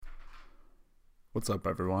What's up,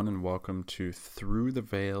 everyone, and welcome to Through the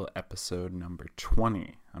Veil episode number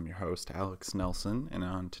 20. I'm your host, Alex Nelson, and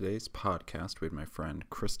on today's podcast, we have my friend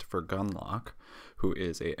Christopher Gunlock, who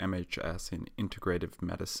is a MHS in Integrative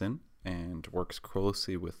Medicine and works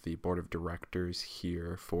closely with the board of directors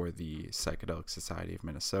here for the Psychedelic Society of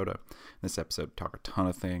Minnesota. In this episode, we talk a ton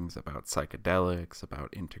of things about psychedelics,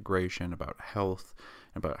 about integration, about health,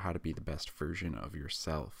 and about how to be the best version of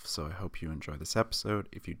yourself. So I hope you enjoy this episode.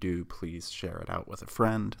 If you do, please share it out with a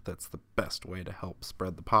friend. That's the best way to help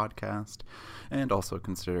spread the podcast. And also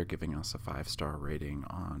consider giving us a 5-star rating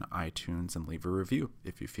on iTunes and leave a review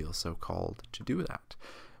if you feel so called to do that.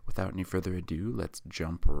 Without any further ado, let's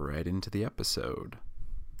jump right into the episode.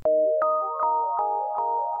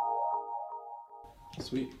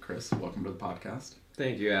 Sweet. Chris, welcome to the podcast.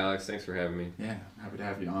 Thank you, Alex. Thanks for having me. Yeah, happy to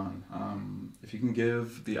have you on. If you can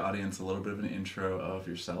give the audience a little bit of an intro of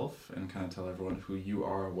yourself and kind of tell everyone who you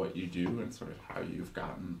are, what you do, and sort of how you've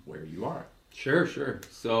gotten where you are. Sure.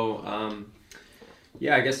 So,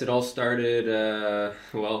 I guess it all started,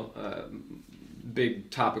 big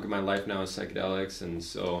topic of my life now is psychedelics, and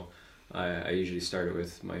so I usually started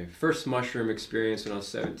with my first mushroom experience when I was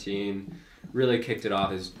 17. Really kicked it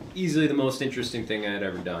off as easily the most interesting thing I had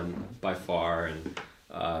ever done by far, and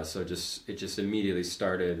it just immediately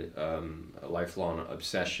started a lifelong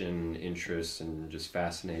obsession, interest, and just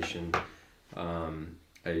fascination.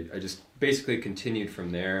 I just basically continued from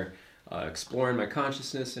there, exploring my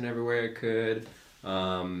consciousness in every way I could.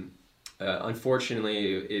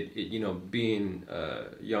 Unfortunately, being a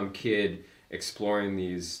young kid exploring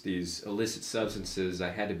these illicit substances, I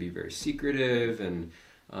had to be very secretive, and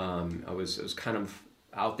I was kind of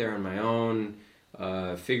out there on my own,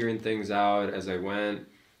 figuring things out as I went.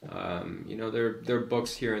 There are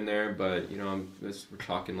books here and there, but we're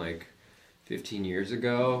talking like 15 years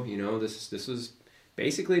ago. This was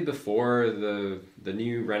basically before the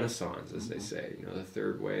new Renaissance, as they say. The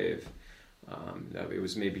third wave. It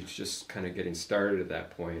was maybe just kind of getting started at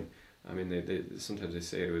that point. I mean, they sometimes they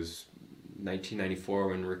say it was 1994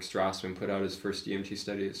 when Rick Strassman put out his first DMT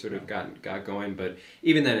study. It sort of got going, but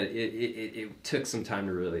even then, it took some time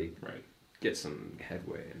to really get some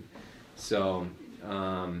headway. And so,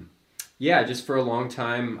 just for a long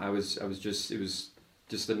time, it was just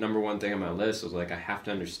the number one thing on my list. I was like, I have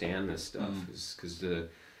to understand this stuff, because the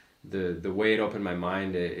way it opened my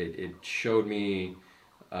mind, it showed me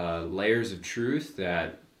layers of truth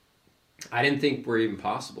that I didn't think were even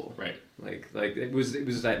possible. Right. Like it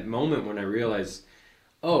was that moment when I realized,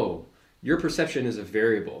 oh, your perception is a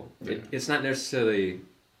variable. Yeah. It's not necessarily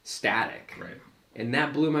static. Right. And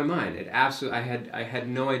that blew my mind. I had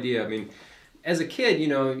no idea. I mean, as a kid,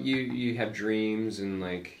 you have dreams and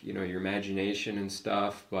your imagination and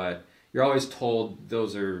stuff, but you're always told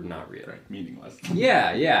those are not real. Right. Meaningless.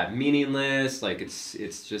 Yeah, meaningless. Like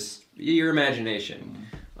it's just your imagination.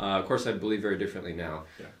 Mm-hmm. Of course, I believe very differently now.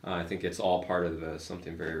 Yeah. I think it's all part of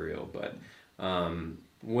something very real. But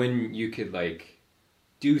when you could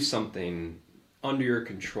do something under your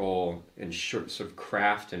control and sort of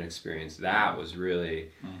craft an experience, that was really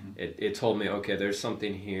it told me, okay, there's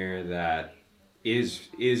something here that is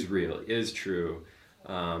real, is true,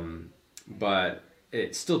 but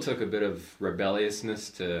it still took a bit of rebelliousness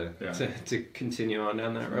to continue on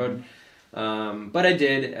down that road. But I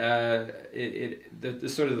did. The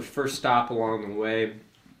sort of the first stop along the way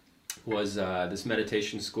was this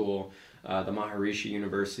meditation school. The Maharishi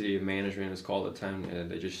University of Management is called at the time.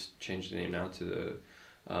 They just changed the name now to the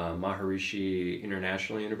Maharishi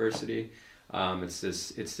International University. It's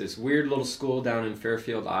this weird little school down in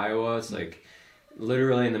Fairfield, Iowa. It's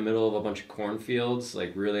literally in the middle of a bunch of cornfields,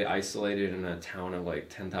 really isolated in a town of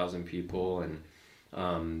 10,000 people,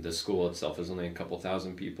 and the school itself is only a couple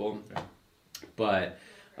thousand people. Okay. But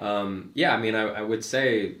I would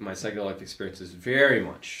say my psychedelic experiences very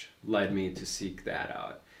much led me to seek that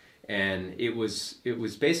out, and it was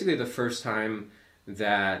basically the first time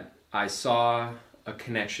that I saw a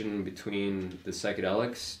connection between the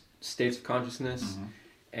psychedelic states of consciousness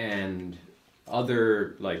and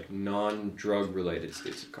other non-drug related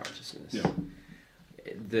states of consciousness. Yeah.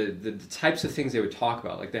 The types of things they would talk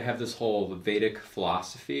about, they have this whole Vedic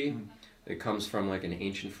philosophy that comes from an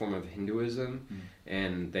ancient form of Hinduism,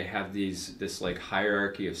 and they have this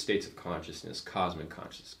hierarchy of states of consciousness: cosmic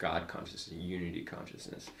consciousness, God consciousness, and unity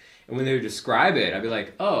consciousness. And when they would describe it, I'd be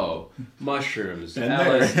like, oh, mushrooms,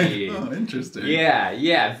 LSD. Oh, interesting.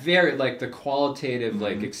 Yeah, very the qualitative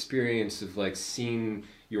experience of seeing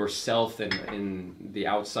yourself in the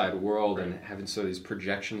outside world, and having these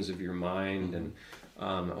projections of your mind, and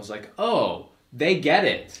I was like, oh, they get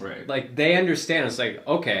it. Right. They understand. It's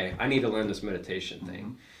okay, I need to learn this meditation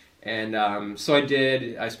thing. And so I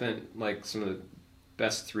did. I spent like some of the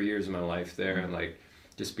best 3 years of my life there, and like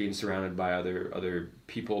just being surrounded by other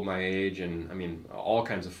people my age, and I mean all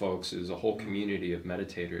kinds of folks. It was a whole community of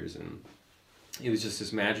meditators, and it was just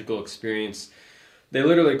this magical experience. They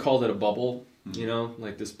literally called it a bubble, you know,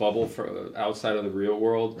 like this bubble for outside of the real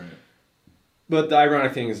world. Right. But the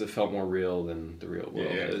ironic thing is, it felt more real than the real world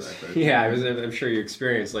is. Exactly. Yeah, I'm sure you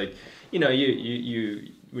experienced, like, you know,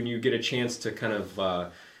 you when you get a chance to kind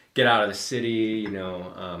of get out of the city, you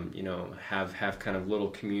know, have kind of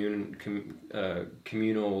little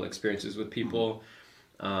communal experiences with people.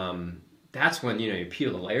 That's when, you know, you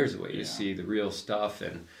peel the layers away. You see the real stuff,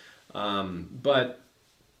 and but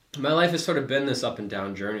my life has sort of been this up and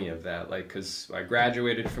down journey of that, like, because I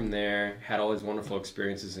graduated from there, had all these wonderful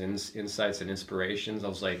experiences, insights, and inspirations. I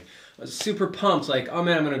was super pumped, like, oh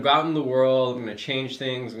man, I'm going to go out in the world, I'm going to change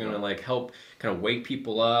things, I'm going to like help kind of wake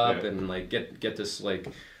people up and like get this like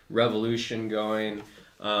revolution going.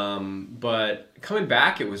 But coming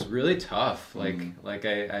back, it was really tough. Like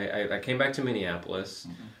I came back to Minneapolis.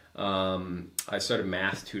 I started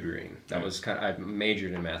math tutoring. That was I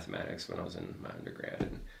majored in mathematics when I was in my undergrad,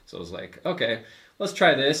 and so I was like, okay, let's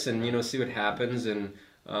try this and, you know, see what happens. And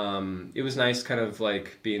it was nice kind of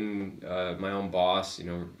like being my own boss, you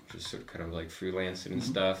know, just sort of kind of like freelancing and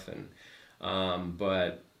stuff. And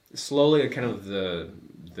but slowly kind of the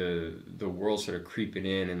world started creeping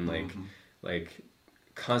in, and like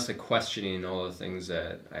constant questioning all the things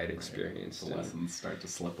that I had experienced. The lessons start to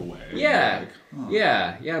slip away. Yeah,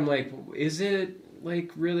 yeah. I'm like, is it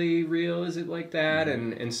like really real? Is it like that?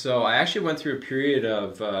 And so I actually went through a period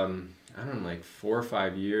of I don't know, like 4 or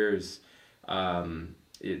 5 years. My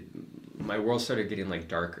world started getting like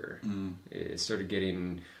darker. It started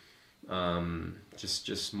getting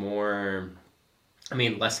just more, I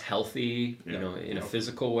mean, less healthy, you know, in a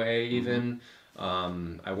physical way even.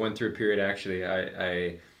 I went through a period, actually,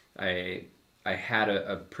 I had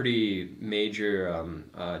a pretty major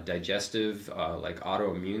digestive, like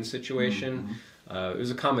autoimmune situation. It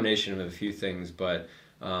was a combination of a few things, but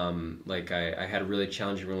like I had a really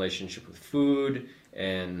challenging relationship with food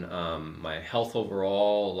and my health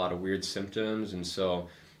overall, a lot of weird symptoms. And so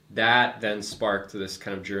that then sparked this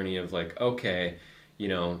kind of journey of like, okay, you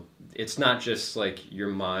know, it's not just like your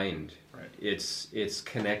mind. It's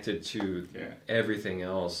connected to everything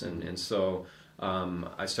else, and so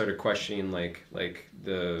I started questioning like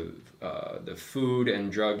the food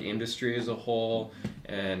and drug industry as a whole,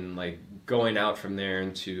 and like going out from there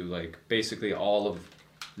into like basically all of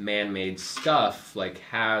man-made stuff like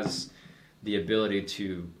has the ability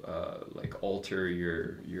to like alter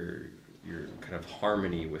your kind of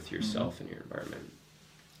harmony with yourself and your environment.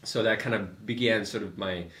 So that kind of began sort of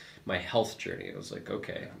my health journey. I was like,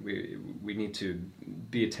 okay, we need to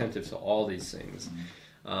be attentive to all these things.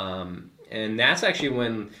 And that's actually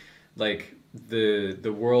when like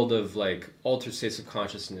the world of like altered states of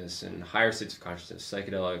consciousness and higher states of consciousness,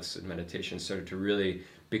 psychedelics and meditation started to really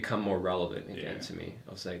become more relevant again to me.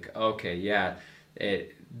 I was like, okay,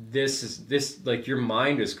 this like your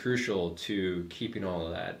mind is crucial to keeping all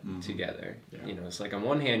of that together. You know, it's like on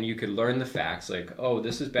one hand you could learn the facts, like, oh,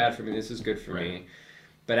 this is bad for me, this is good for me.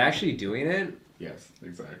 But actually doing it, yes,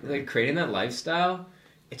 exactly, like creating that lifestyle,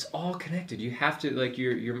 it's all connected. You have to, like,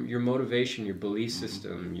 your motivation, your belief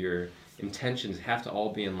system, your intentions have to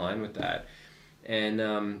all be in line with that. And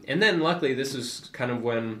then luckily this is kind of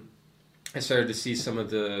when I started to see some of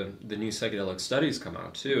the new psychedelic studies come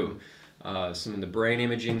out too. Some of the brain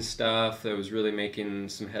imaging stuff that was really making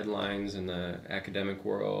some headlines in the academic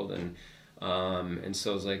world, and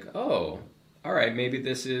so I was like, oh, all right, maybe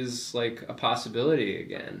this is like a possibility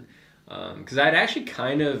again, because I'd actually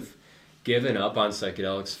kind of given up on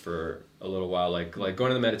psychedelics for a little while, like going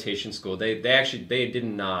to the meditation school. They did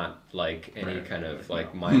not like any kind of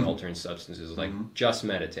like mind altering substances, like just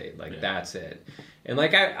meditate, like that's it. And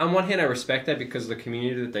like on one hand I respect that, because the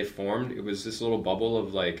community that they formed, it was this little bubble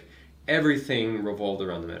of like everything revolved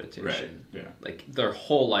around the meditation. Like their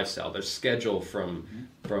whole lifestyle, their schedule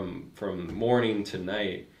from morning to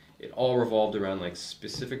night, it all revolved around like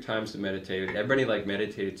specific times to meditate. Everybody like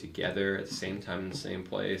meditated together at the same time in the same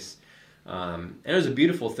place. And it was a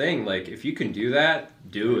beautiful thing. Like if you can do that,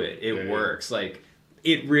 do it. It works. Like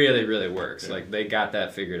it really, really works. Like they got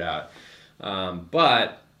that figured out.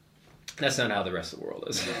 But that's not how the rest of the world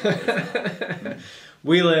is.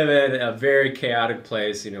 We live in a very chaotic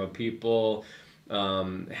place. You know, people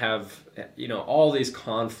have, you know, all these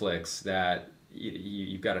conflicts that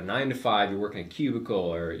you've got a 9 to 5, you're working a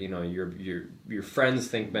cubicle, or, you know, your friends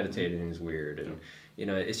think meditating is weird, and you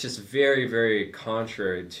know, it's just very, very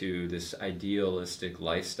contrary to this idealistic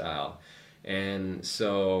lifestyle. And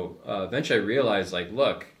so eventually I realized, like,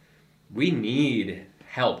 look, we need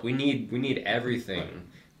help. We need everything,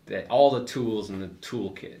 that all the tools in the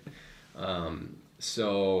toolkit.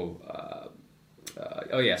 So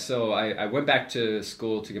I went back to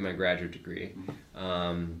school to get my graduate degree.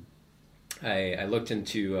 I looked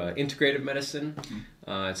into integrative medicine.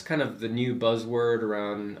 It's kind of the new buzzword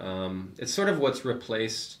around. It's sort of what's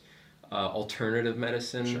replaced alternative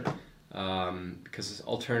medicine. Sure. Because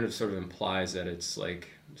alternative sort of implies that it's like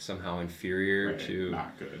somehow inferior to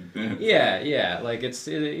not good. yeah, like it's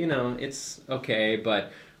okay,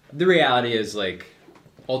 but the reality is, like,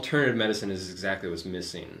 alternative medicine is exactly what's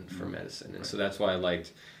missing from medicine, and so that's why I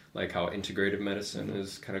liked like how integrative medicine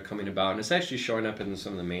is kind of coming about, and it's actually showing up in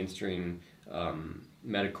some of the mainstream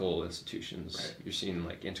medical institutions. Right. You're seeing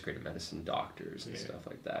like integrative medicine doctors and stuff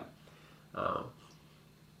like that.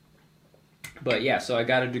 But yeah, so I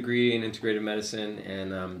got a degree in integrative medicine,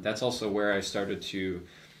 and that's also where I started to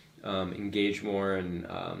engage more in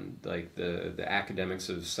like the academics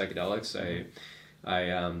of psychedelics.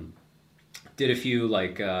 I did a few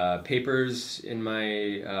like papers in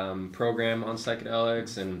my program on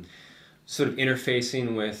psychedelics, and sort of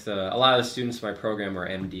interfacing with a lot of the students in my program are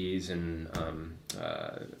MDs and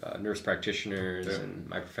nurse practitioners, and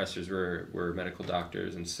my professors were medical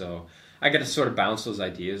doctors, and so I get to sort of bounce those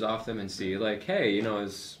ideas off them and see, like, hey,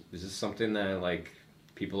 is this something that like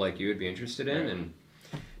people like you would be interested in? Right. And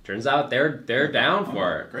turns out they're down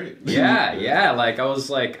for it. Great. Yeah. Like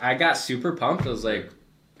I got super pumped. I was like,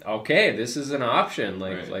 okay, this is an option.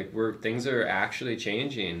 Like things are actually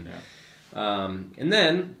changing. Yeah. And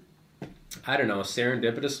then I don't know,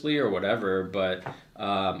 serendipitously or whatever, but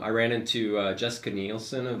I ran into Jessica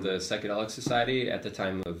Nielsen of the Psychedelic Society at the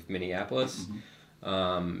time of Minneapolis.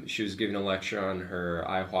 She was giving a lecture on her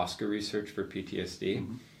ayahuasca research for PTSD,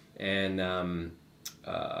 and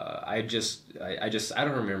I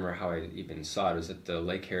don't remember how I even saw it. It was at the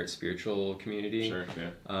Lake Harriet Spiritual Community. Sure.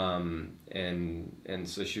 Yeah. And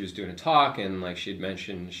so she was doing a talk, and like she had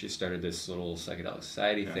mentioned, she started this little psychedelic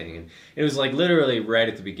society thing, and it was like literally right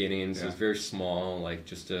at the beginning. So it was very small, like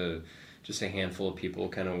just a handful of people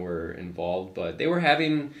kind of were involved, but they were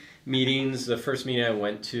having meetings. The first meeting I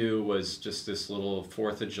went to was just this little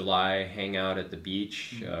 4th of July hangout at the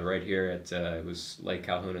beach right here at it was Lake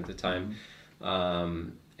Calhoun at the time.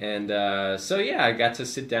 So yeah, I got to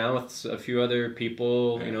sit down with a few other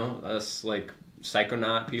people, us like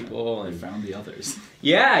psychonaut people, and found the others.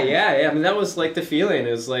 Yeah. I mean, that was like the feeling.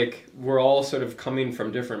 It was like we're all sort of coming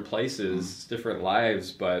from different places, different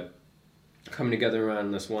lives, but coming together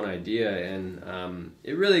around this one idea, and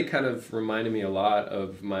it really kind of reminded me a lot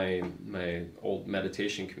of my old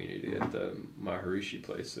meditation community at the Maharishi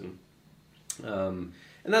place, and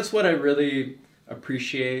that's what I really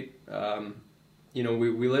appreciate.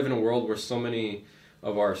 We live in a world where so many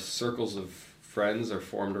of our circles of friends are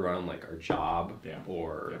formed around like our job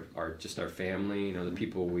or our family, the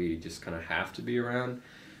people we just kind of have to be around.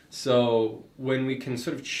 So when we can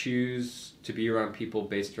sort of choose to be around people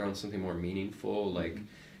based around something more meaningful, like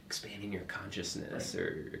expanding your consciousness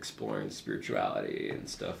or exploring spirituality and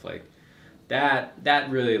stuff like that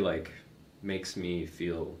really like makes me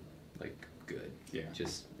feel like good. Yeah.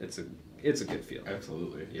 Just it's a good feeling.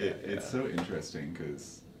 Absolutely. Yeah. It's so interesting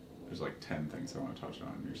because there's like 10 things I want to touch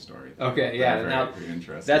on in your story. Okay. Yeah. Now very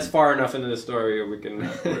interesting. That's far enough into the story we can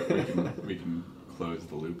we can close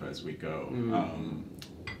the loop as we go.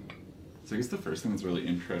 So I guess the first thing that's really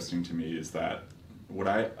interesting to me is that what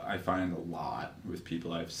I find a lot with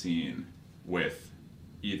people I've seen with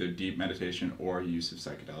either deep meditation or use of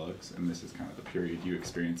psychedelics, and this is kind of the period you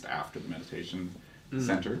experienced after the meditation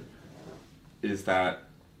center, is that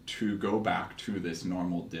to go back to this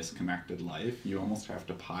normal disconnected life, you almost have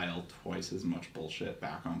to pile twice as much bullshit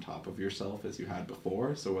back on top of yourself as you had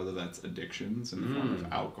before. So whether that's addictions in the form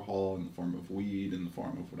of alcohol, in the form of weed, in the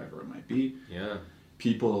form of whatever it might be,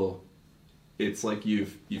 people, it's like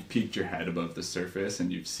you've peeked your head above the surface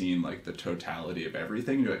and you've seen like the totality of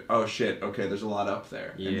everything. You're like, oh shit, okay, there's a lot up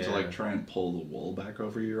there. And to like try and pull the wool back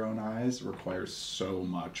over your own eyes requires so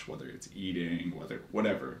much, whether it's eating,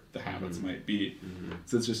 whatever the habits might be.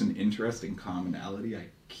 So it's just an interesting commonality I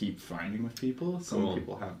keep finding with people. Some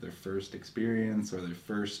people have their first experience or their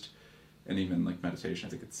first, and even like meditation,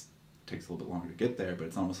 I think takes a little bit longer to get there, but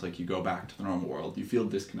it's almost like you go back to the normal world. You feel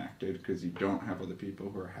disconnected because you don't have other people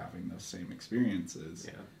who are having those same experiences.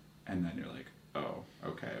 And then you're like, oh,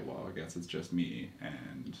 okay, well, I guess it's just me,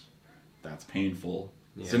 and that's painful.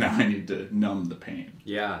 So now I need to numb the pain.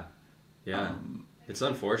 It's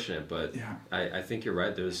unfortunate, but I think you're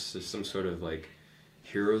right. There's some sort of like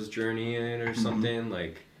hero's journey in it or something.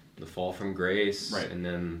 Like the fall from grace, right. and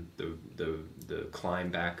then the climb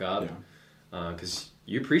back up, yeah. Because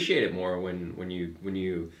you appreciate it more when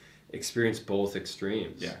you experience both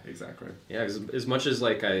extremes. Yeah, exactly. Yeah, as much as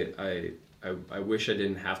like I wish I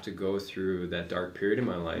didn't have to go through that dark period in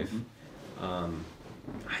my life.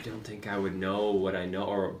 I don't think I would know what I know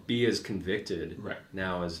or be as convicted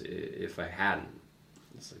now as if I hadn't.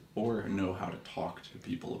 It's like, or know how to talk to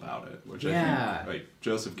people about it, which I think, like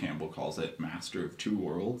Joseph Campbell calls it, master of two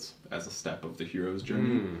worlds as a step of the hero's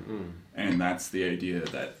journey. And that's the idea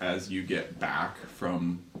that as you get back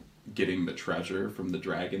from getting the treasure from the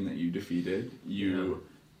dragon that you defeated, you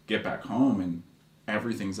get back home and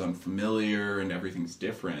everything's unfamiliar and everything's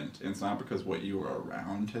different. And it's not because what you were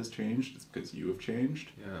around has changed, it's because you have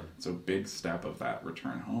changed. So a big step of that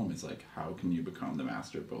return home is like, how can you become the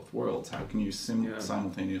master of both worlds? How can you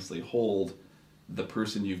simultaneously hold the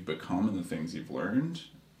person you've become and the things you've learned,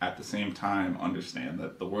 at the same time understand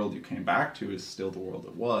that the world you came back to is still the world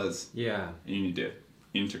it was. And you need to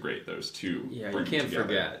integrate those two. You can't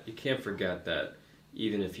forget that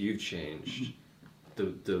even if you've changed,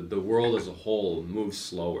 the world as a whole moves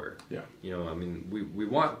slower. You know, I mean, we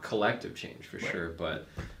want collective change for sure, but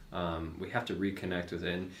we have to reconnect with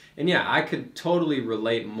it. And yeah, I could totally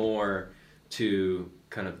relate more to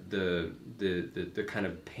kind of the kind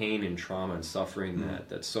of pain and trauma and suffering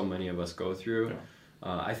that so many of us go through.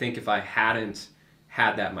 I think if I hadn't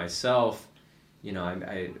had that myself, you know,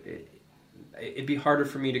 it'd be harder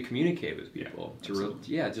for me to communicate with people,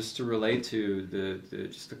 just to relate to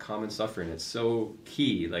the common suffering. It's so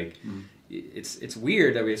key. Like, it's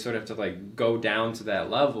weird that we sort of have to like go down to that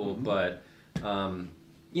level, but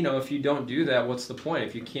you know, if you don't do that, what's the point?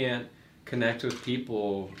 If you can't connect with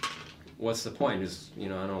people, what's the point? Just, you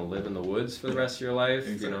know, I don't know, live in the woods for the rest of your life.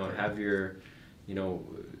 You know, have your, you know,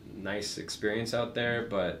 nice experience out there,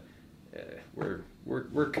 but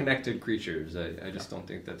we're connected creatures. I just don't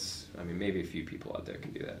think that's, I mean, maybe a few people out there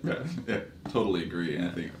can do that. Yeah, totally agree. And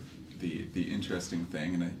I think the interesting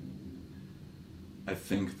thing, and I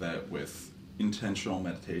think that with intentional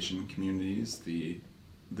meditation communities, the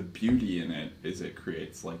beauty in it is it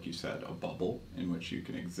creates, like you said, a bubble in which you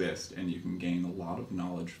can exist and you can gain a lot of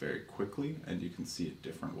knowledge very quickly and you can see a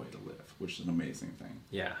different way to live, which is an amazing thing.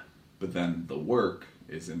 But then the work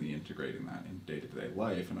is in the integrating that in day-to-day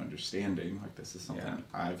life and understanding, like this is something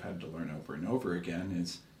I've had to learn over and over again,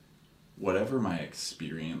 is whatever my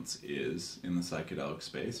experience is in the psychedelic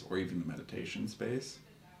space or even the meditation space,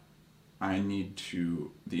 I need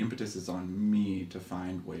to, the impetus is on me to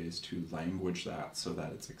find ways to language that so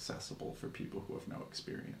that it's accessible for people who have no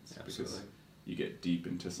experience. Because you get deep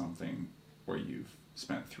into something where you've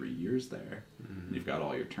spent 3 years there, you've got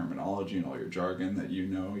all your terminology and all your jargon that you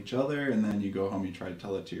know each other, and then you go home, you try to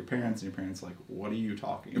tell it to your parents, and your parents are like, what are you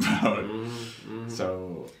talking about?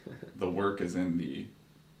 So the work is in the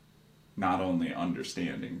not only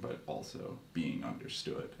understanding, but also being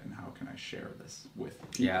understood, and how can I share this with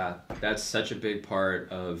people? Yeah, that's such a big part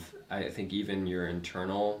of, I think, even your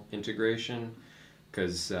internal integration,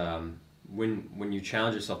 because when you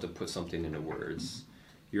challenge yourself to put something into words,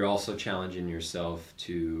 you're also challenging yourself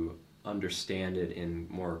to understand it in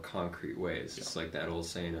more concrete ways. It's like that old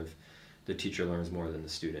saying of the teacher learns more than the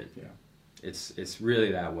student. It's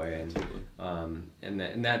really that way. And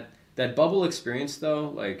that bubble experience though,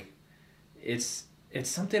 like it's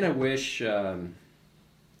something I wish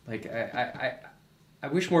like I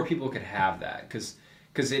wish more people could have that, because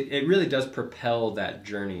it really does propel that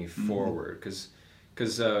journey forward, because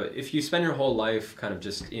if you spend your whole life kind of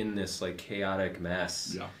just in this like chaotic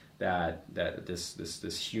mess that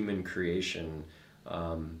this human creation,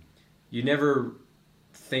 you never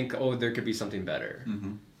think, oh, there could be something better,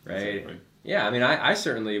 right? Exactly. Yeah, I mean, I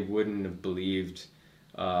certainly wouldn't have believed,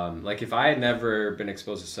 like if I had never been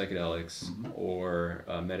exposed to psychedelics or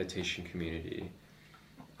a meditation community,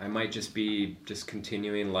 I might just be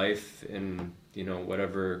continuing life in, you know,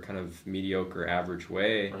 whatever kind of mediocre average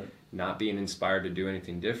way, not being inspired to do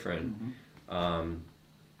anything different.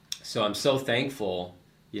 So I'm so thankful,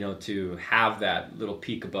 you know, to have that little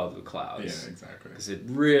peak above the clouds. Yeah, exactly. Because it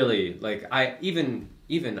really, like, I even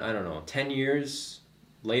I don't know, 10 years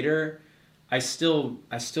later, I still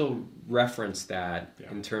reference that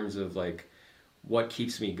in terms of like what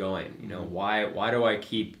keeps me going. You know, why do I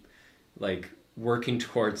keep like working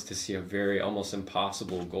towards to see a very almost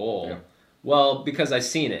impossible goal? Well, because I've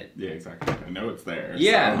seen it. Yeah, exactly. I know it's there.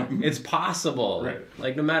 Yeah, so. it's possible.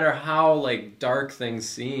 Like no matter how like dark things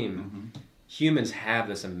seem, humans have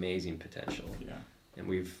this amazing potential. And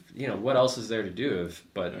we've, you know, what else is there to do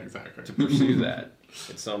but to pursue that?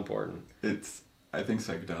 It's so important. I think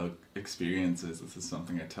psychedelic experiences, this is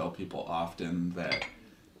something I tell people often, that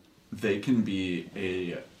they can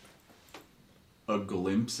be a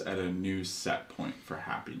glimpse at a new set point for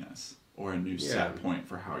happiness, or a new set point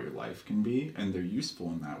for how your life can be, and they're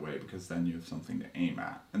useful in that way because then you have something to aim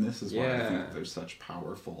at. And this is why I think there's such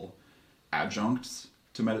powerful adjuncts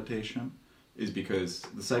to meditation, is because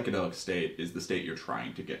the psychedelic state is the state you're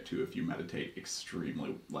trying to get to if you meditate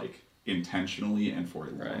extremely, like, intentionally and for a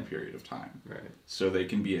long period of time. Right. So they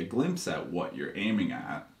can be a glimpse at what you're aiming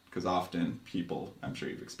at, because often people, I'm sure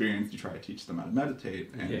you've experienced, you try to teach them how to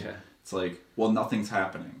meditate, and it's like, well, nothing's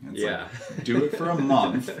happening. It's like, do it for a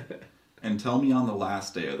month and tell me on the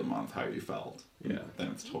last day of the month how you felt. Yeah. Then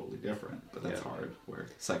it's totally different. But that's hard. Where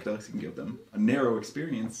psychedelics can give them a narrow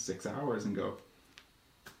experience, 6 hours, and go,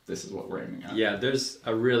 this is what we're aiming at. Yeah, there's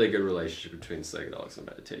a really good relationship between psychedelics and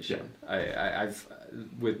meditation. Yeah. I've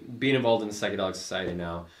with being involved in the Psychedelic Society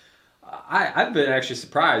now, I've been actually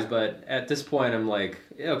surprised, but at this point I'm like,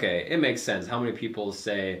 okay, it makes sense. How many people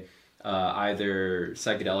say either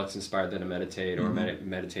psychedelics inspired them to meditate, or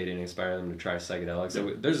meditating inspired them to try psychedelics?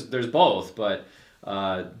 So there's both, but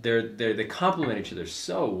they complement each other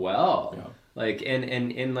so well. Yeah. Like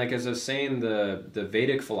and like, as I was saying, the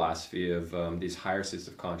Vedic philosophy of these higher states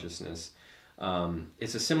of consciousness,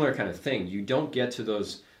 it's a similar kind of thing. You don't get to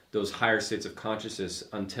those higher states of consciousness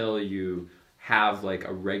until you have like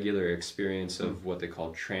a regular experience of what they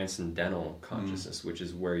call transcendental consciousness, which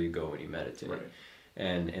is where you go when you meditate. Right.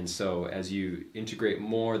 And so as you integrate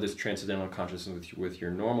more this transcendental consciousness with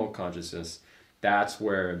your normal consciousness, that's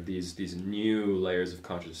where these new layers of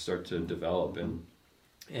consciousness start to develop.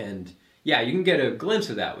 And yeah, you can get a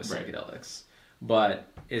glimpse of that with psychedelics, but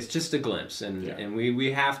it's just a glimpse, and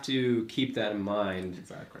we have to keep that in mind.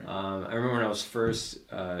 Exactly. I remember when I was first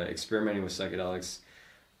experimenting with psychedelics,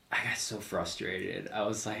 I got so frustrated. I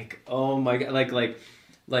was like, oh my God,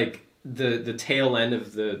 like the tail end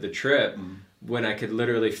of the trip, when I could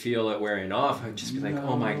literally feel it wearing off, I'd just be like,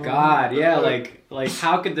 oh my God, yeah, like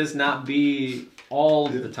how could this not be all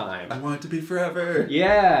the time? I want it to be forever.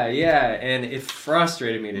 Yeah, and it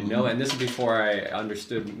frustrated me to know it. And this is before I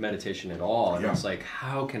understood meditation at all. And I was like,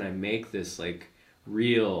 how can I make this like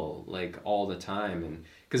real, like all the time? And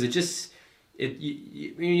because you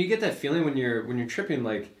get that feeling when you're tripping,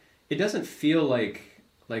 like it doesn't feel like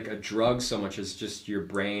a drug so much as just your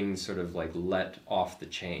brain sort of like let off the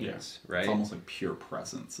chains, right? It's almost like pure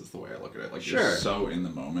presence is the way I look at it. Like you're so in the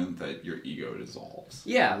moment that your ego dissolves.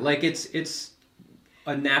 Yeah, like it's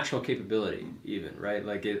a natural capability even, right?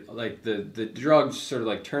 Like the drug sort of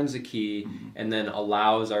like turns the key and then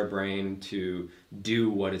allows our brain to do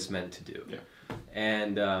what it's meant to do. Yeah.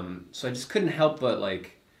 And so I just couldn't help but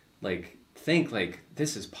like think like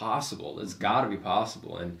this is possible. It's got to be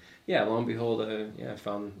possible. And yeah, lo and behold, I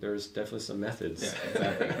found there's definitely some methods. Yeah,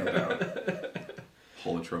 exactly. No doubt.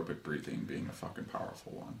 Holotropic breathing being a fucking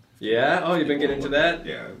powerful one. Yeah. Oh, you've been getting into that?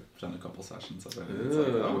 Yeah, I've done a couple sessions of it. And it's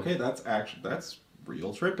like, okay, that's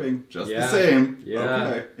real tripping, just the same. Yeah.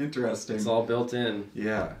 Okay, interesting. It's all built in.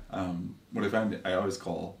 Yeah. What I find, I always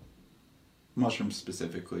call mushrooms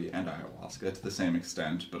specifically and ayahuasca to the same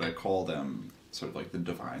extent, but I call them sort of like the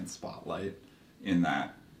divine spotlight, in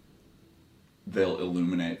that they'll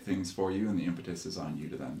illuminate things for you and the impetus is on you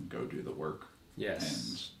to then go do the work. Yes.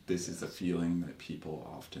 And this is a feeling that people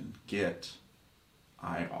often get,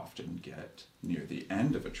 I often get near the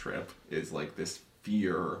end of a trip, is like this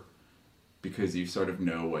fear because you sort of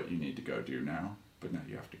know what you need to go do now, but now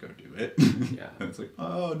you have to go do it. Yeah. And it's like,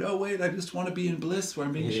 oh, no, wait, I just want to be in bliss where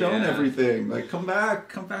I'm being shown everything. Like, come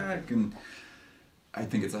back. And I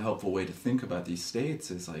think it's a helpful way to think about these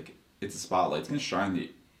states is like, it's a spotlight. It's going to shine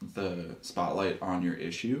the spotlight on your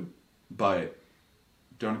issue, but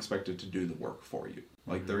don't expect it to do the work for you.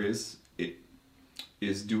 Like it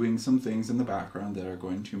is doing some things in the background that are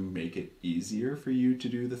going to make it easier for you to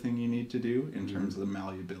do the thing you need to do in terms of the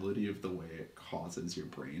malleability of the way it causes your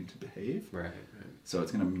brain to behave. Right. So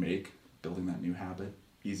it's going to make building that new habit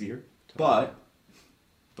easier, but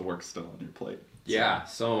the work's still on your plate. Yeah,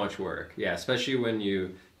 so much work. Yeah, especially when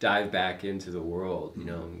you dive back into the world, you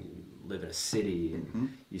know, you live in a city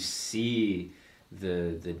and you see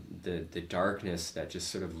the darkness that just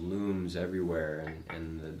sort of looms everywhere,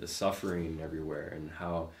 and the suffering everywhere, and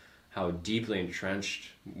how deeply entrenched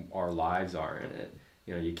our lives are in it.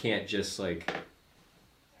 You know, you can't just like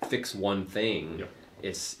fix one thing. Yep.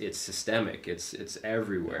 It's systemic. It's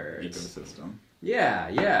everywhere. Ecosystem.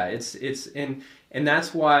 Yeah. It's and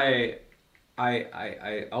that's why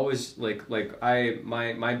I always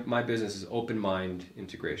my business is open mind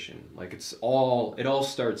integration. Like it all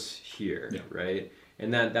starts here, right?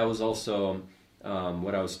 And that was also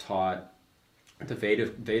what I was taught. The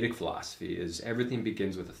Vedic philosophy is everything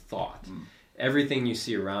begins with a thought, everything you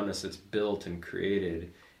see around us that's built and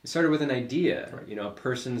created, it started with an idea, Right. you know, a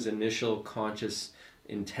person's initial conscious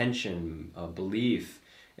intention, belief.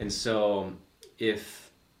 And so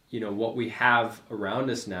if, you know, what we have around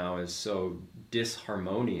us now is so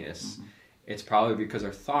disharmonious, it's probably because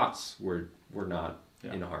our thoughts were not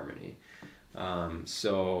in harmony.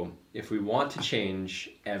 So if we want to change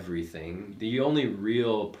everything, the only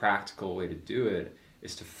real practical way to do it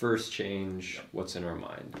is to first change what's in our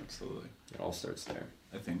mind. Absolutely. It all starts there.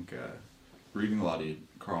 I think reading a lot of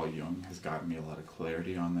Carl Jung has gotten me a lot of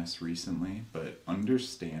clarity on this recently, but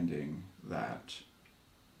understanding that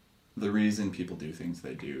the reason people do things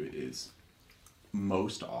they do is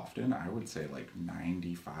most often, I would say like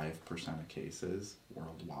 95% of cases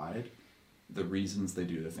worldwide, the reasons they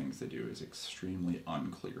do the things they do is extremely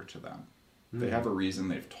unclear to them. They have a reason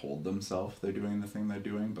they've told themselves they're doing the thing they're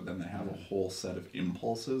doing, but then they have a whole set of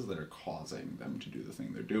impulses that are causing them to do the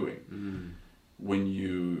thing they're doing. When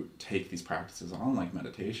you take these practices on, like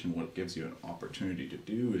meditation, what it gives you an opportunity to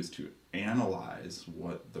do is to analyze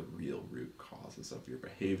what the real root causes of your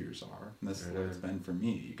behaviors are. And this is what it's been for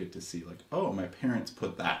me. You get to see like, oh, my parents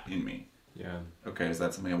put that in me. Yeah. Okay, is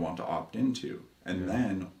that something I want to opt into? And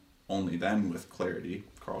then, only then with clarity,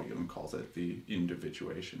 Carl Jung calls it the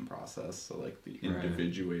individuation process. So like the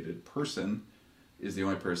individuated person is the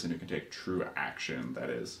only person who can take true action that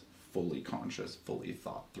is fully conscious, fully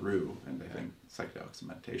thought through. And I think psychedelics and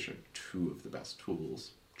meditation are two of the best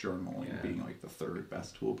tools, journaling being like the third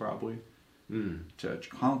best tool probably, to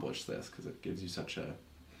accomplish this, because it gives you such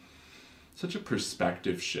a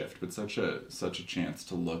perspective shift, but such a chance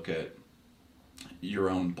to look at your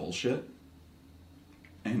own bullshit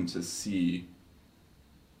and to see,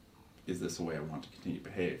 is this the way I want to continue to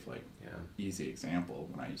behave? Like, easy example,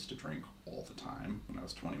 when I used to drink all the time, when I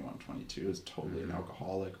was 21, 22, I was totally an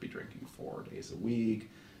alcoholic, be drinking 4 days a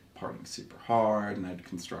week, partying super hard, and I'd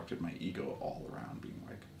constructed my ego all around being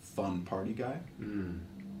like fun party guy.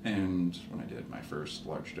 And when I did my first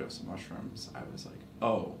large dose of mushrooms, I was like,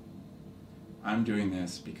 oh, I'm doing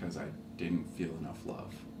this because I didn't feel enough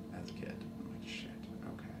love as a kid. I'm like, shit,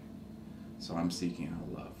 okay. So I'm seeking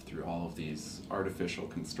out love through all of these artificial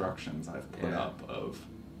constructions I've put up of,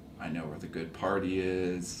 I know where the good party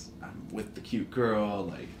is, I'm with the cute girl,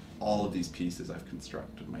 like all of these pieces I've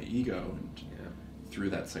constructed my ego, and through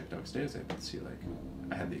that psychedelic state I was able to see, like,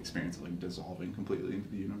 I had the experience of like dissolving completely into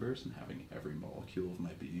the universe and having every molecule of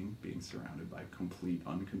my being surrounded by complete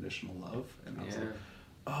unconditional love. And I was like,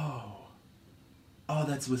 oh,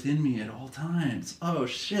 that's within me at all times. Oh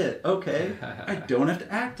shit, okay. I don't have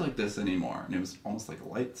to act like this anymore. And it was almost like a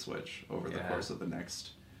light switch over the course of the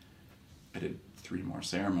next, I did 3 more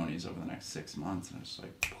ceremonies over the next 6 months, and I was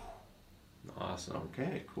like, awesome.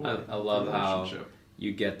 Okay, cool. I love how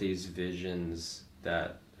you get these visions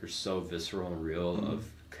that are so visceral and real of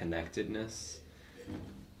connectedness,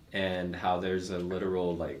 and how there's a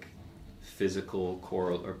literal like physical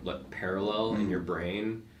parallel in your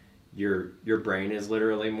brain. Your brain is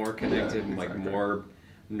literally more connected, and like more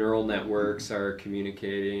neural networks are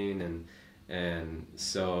communicating, and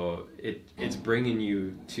so it's bringing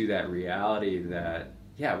you to that reality that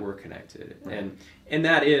we're connected, and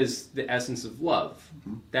that is the essence of love.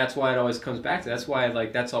 That's why it always comes back to. That's why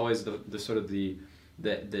that's always the sort of the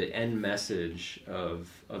end message of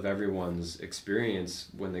everyone's experience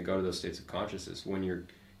when they go to those states of consciousness. When you're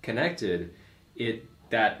connected,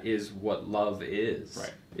 that is what love is.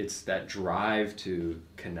 Right. It's that drive to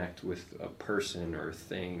connect with a person or a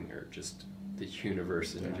thing or just the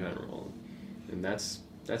universe in general. And that's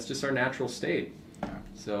just our natural state. Yeah.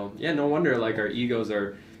 So no wonder like our egos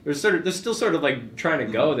are they're still sort of like trying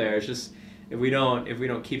to go there. It's just if we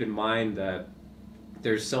don't keep in mind that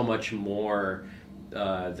there's so much more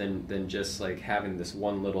than just like having this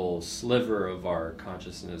one little sliver of our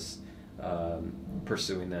consciousness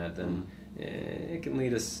pursuing that, then it can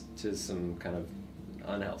lead us to some kind of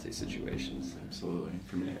unhealthy situations. Absolutely.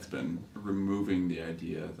 For me, it's been removing the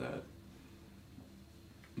idea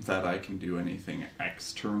that I can do anything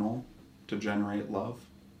external to generate love,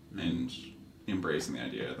 and embracing the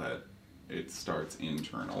idea that it starts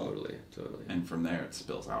internal. Totally. And from there, it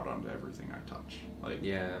spills out onto everything I touch. Like,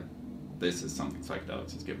 this is something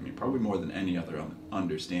psychedelics has given me, probably more than any other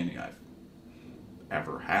understanding I've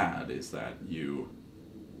ever had, is that you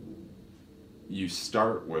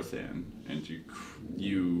start within, and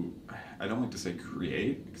you I don't like to say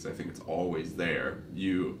create, because I think it's always there.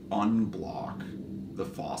 You unblock the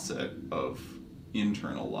faucet of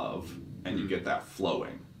internal love, and you get that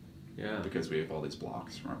flowing. Yeah. Because we have all these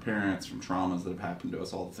blocks from our parents, from traumas that have happened to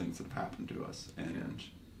us, all the things that have happened to us. And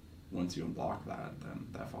once you unblock that, then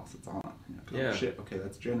that faucet's on. I'd be like, shit, okay,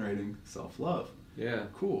 that's generating self-love. Yeah.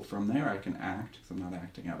 Cool. From there, I can act, because I'm not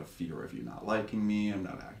acting out of fear of you not liking me. I'm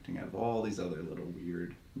not acting out of all these other little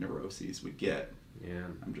weird neuroses we get. Yeah.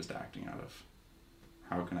 I'm just acting out of,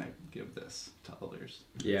 how can I give this to others?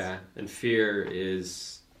 Yeah, and fear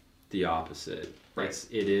is the opposite. Right.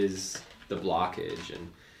 It is the blockage,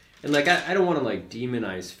 and like I don't want to like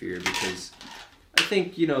demonize fear, because I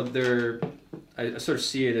think I sort of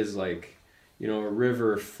see it as like, a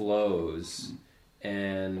river flows,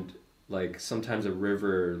 and like sometimes a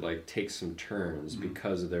river like takes some turns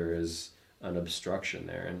because there is an obstruction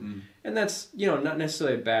there, and that's not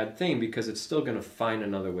necessarily a bad thing, because it's still going to find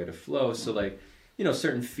another way to flow. So like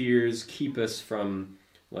certain fears keep us from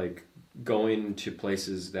like going to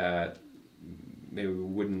places that maybe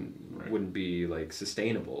wouldn't be like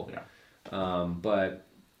sustainable. Yeah. But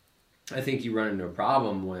I think you run into a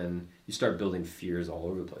problem when you start building fears all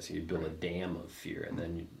over the place. You build a dam of fear, and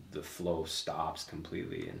then the flow stops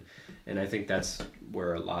completely. And I think that's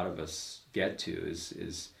where a lot of us get to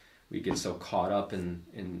is we get so caught up in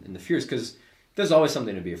the fears, because there's always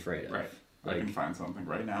something to be afraid of. Right. Like, I can find something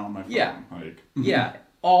right now on my phone. Yeah. Yeah.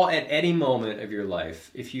 All at any moment of your life,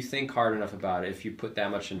 if you think hard enough about it, if you put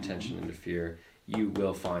that much intention into fear, you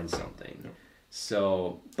will find something. Yep.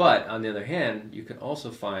 So, but on the other hand, you can also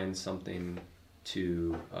find something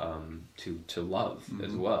to love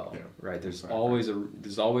as well, Yeah, right? There's exactly.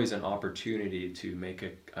 there's always an opportunity to make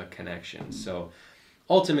a connection. So,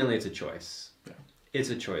 ultimately, it's a choice. Yeah. It's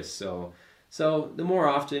a choice. So the more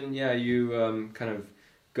often, you kind of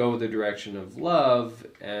go the direction of love,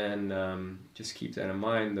 and just keep that in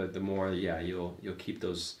mind. The more, you'll keep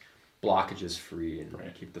those blockages free, and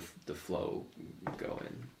Right. keep the flow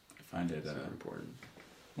going. I find it Super important.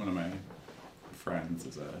 one of my friends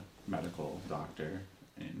is a medical doctor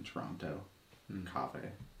in Toronto,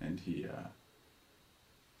 Cave, and he's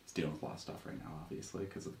dealing with a lot of stuff right now, obviously,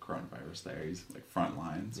 because of the coronavirus there. He's like front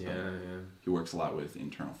lines. But Yeah. he works a lot with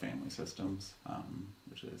internal family systems,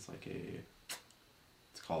 which is like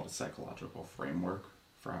it's called a psychological framework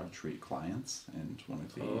for how to treat clients. And one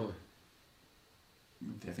of the,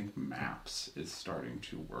 I think MAPS is starting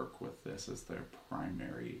to work with this as their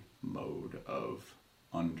primary mode of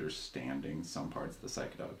understanding some parts of the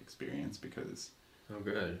psychedelic experience, because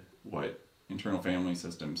Good. what internal family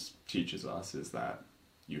systems teaches us is that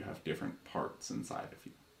you have different parts inside of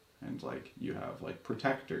you, and like you have like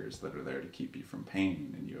protectors that are there to keep you from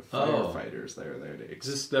pain, and you have firefighters that are there to Is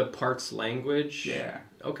this the parts language? Yeah.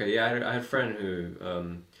 Okay, yeah, I had a friend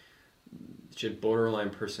who she had borderline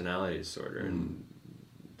personality disorder, and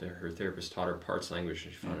her therapist taught her parts language,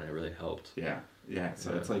 and she found it really helped. Yeah.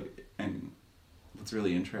 So it's like, and what's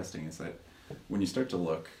really interesting is that when you start to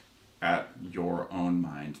look at your own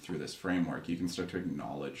mind through this framework, you can start to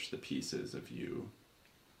acknowledge the pieces of you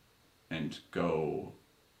and go,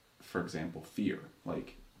 for example, fear.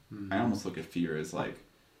 Like, I almost look at fear as like,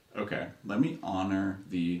 okay, let me honor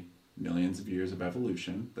the millions of years of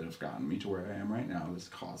evolution that have gotten me to where I am right now, that's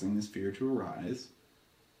causing this fear to arise.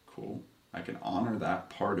 Cool. I can honor that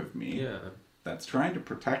part of me that's trying to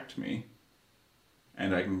protect me,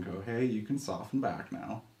 and I can go, hey, you can soften back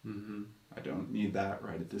now. I don't need that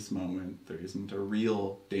right at this moment. There isn't a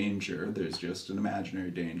real danger. There's just an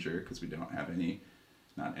imaginary danger, because we don't have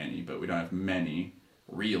but we don't have many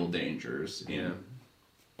real dangers in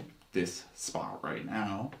this spot right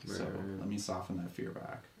now. So let me soften that fear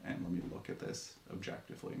back, and let me look at this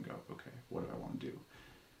objectively and go, okay, what do I want to do?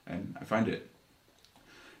 And I find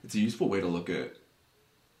it's a useful way to look at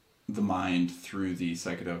the mind through the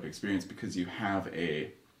psychedelic experience, because you have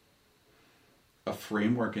a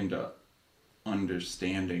framework into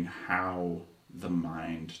understanding how the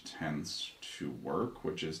mind tends to work,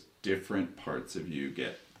 which is different parts of you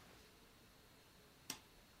get,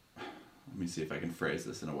 let me see if I can phrase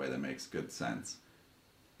this in a way that makes good sense.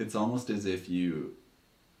 It's almost as if you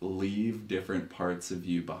leave different parts of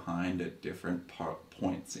you behind at different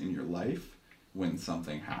points in your life when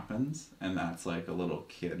something happens, and that's like a little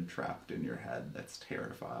kid trapped in your head that's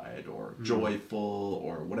terrified or joyful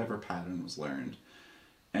or whatever pattern was learned.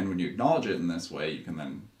 And when you acknowledge it in this way, you can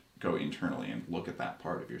then go internally and look at that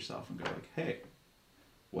part of yourself and go like, hey,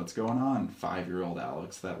 what's going on, 5-year-old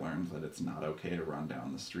Alex that learned that it's not okay to run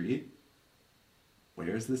down the street?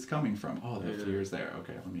 Where's this coming from? Oh, the fear's there.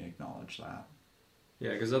 Okay, let me acknowledge that.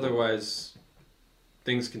 Yeah, because otherwise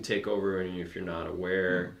things can take over, and if you're not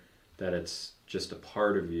aware that it's just a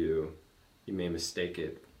part of you, you may mistake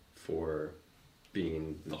it for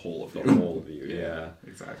being The whole of the you. whole of you. Yeah.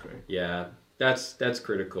 Exactly. Yeah, that's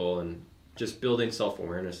critical, and just building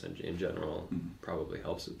self-awareness in general probably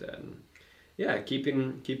helps with that. And yeah,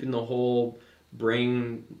 keeping the whole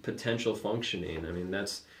brain potential functioning. I mean,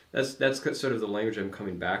 that's sort of the language I'm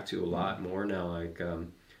coming back to a lot more now. Like,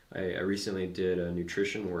 I recently did a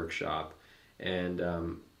nutrition workshop, and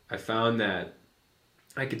I found that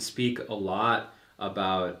I could speak a lot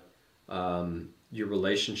about your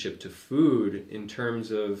relationship to food in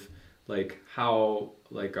terms of like how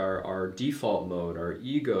like our default mode, our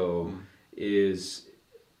ego is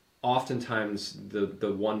oftentimes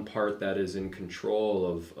the one part that is in control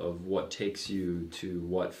of what takes you to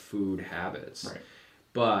what food habits. Right.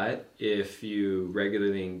 But if you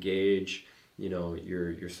regularly engage, you know,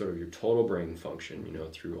 your sort of your total brain function, you know,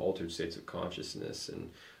 through altered states of consciousness,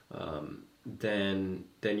 and then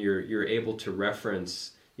you're able to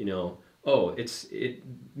reference, you know, oh,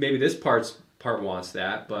 maybe this part wants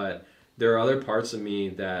that, but there are other parts of me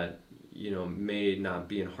that, you know, may not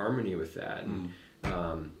be in harmony with that. And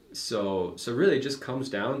so really it just comes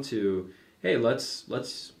down to, hey, let's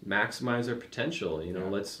maximize our potential, you know,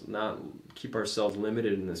 let's not keep ourselves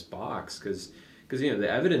limited in this box, because you know, the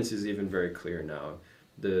evidence is even very clear now.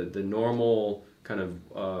 The normal kind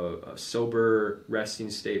of sober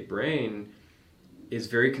resting state brain is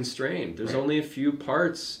very constrained. There's only a few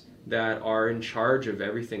parts that are in charge of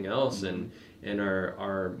everything else, and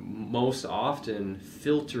are most often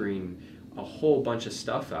filtering a whole bunch of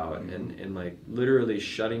stuff out, and like literally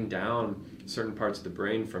shutting down certain parts of the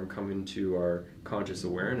brain from coming to our conscious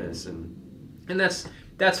awareness, and that's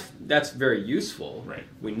very useful. Right.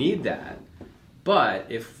 We need that, but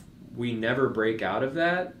if we never break out of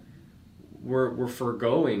that, we're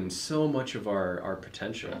foregoing so much of our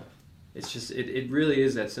potential. Yeah. It's just it really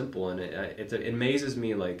is that simple, and it amazes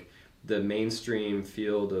me like the mainstream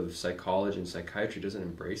field of psychology and psychiatry doesn't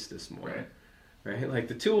embrace this more. Right? Like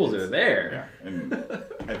the tools are there. Yeah, and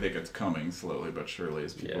I think it's coming slowly but surely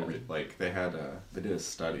as people like they did a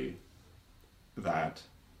study that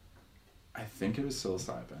I think it was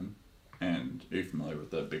psilocybin, and are you familiar with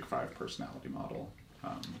the Big Five personality model?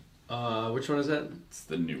 Which one is that? It's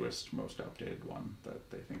the newest, most updated one that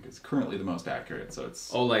they think is currently the most accurate. So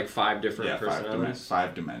it's like 5 different personalities?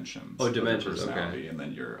 Five dimensions. Oh, dimensions, of the personality, okay. And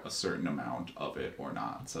then you're a certain amount of it or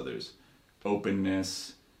not. So there's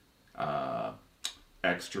openness,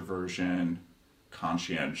 extroversion,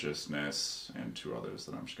 conscientiousness, and 2 others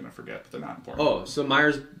that I'm just going to forget, but they're not important. Oh, so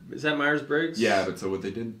is that Myers-Briggs? Yeah, but so what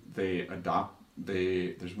they did,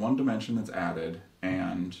 there's one dimension that's added,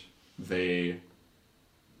 and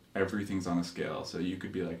everything's on a scale. So you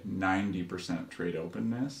could be like 90% trade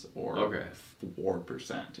openness or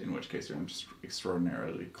 4%, in which case you're just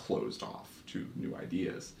extraordinarily closed off to new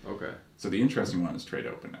ideas. Okay. So the interesting one is trade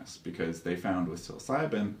openness, because they found with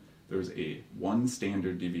psilocybin, there was a 1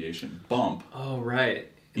 standard deviation bump. Oh,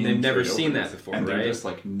 right. And they've never seen that before, and right? they're just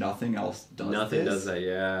like, nothing else does Nothing does that,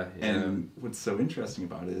 yeah. And what's so interesting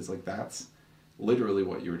about it is like that's literally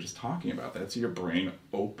what you were just talking about. That's your brain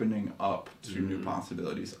opening up to new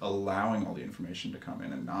possibilities, allowing all the information to come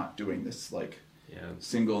in, and not doing this like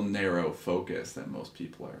single narrow focus that most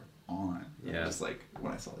people are on. Yeah. Just like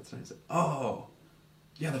when I saw that study, I said, oh,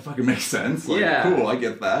 yeah, that fucking makes sense. Like, cool, I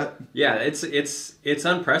get that. Yeah, it's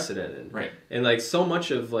unprecedented. Right. And like so much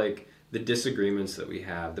of like the disagreements that we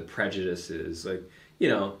have, the prejudices, like, you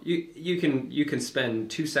know, you can spend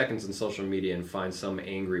 2 seconds on social media and find some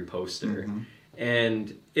angry poster.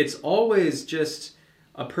 And it's always just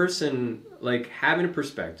a person like having a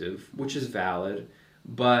perspective, which is valid,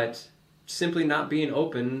 but simply not being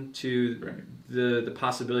open to the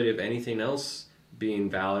possibility of anything else being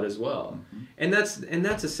valid as well. And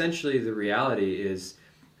that's essentially the reality, is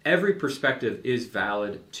every perspective is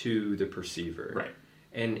valid to the perceiver. Right.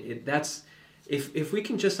 And that's if we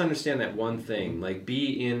can just understand that one thing, like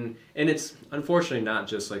and it's unfortunately not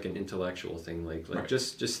just like an intellectual thing, like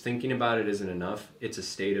just thinking about it isn't enough. It's a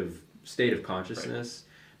state of consciousness,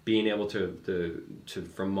 being able to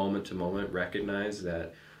from moment to moment recognize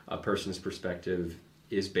that a person's perspective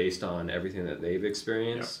is based on everything that they've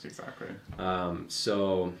experienced. Yeah, exactly.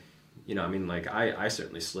 So, you know, I mean, like I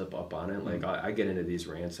certainly slip up on it. Like I get into these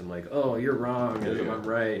rants. I'm like, oh, you're wrong. I'm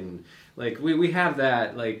right. And like we have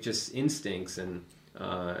that like just instincts, and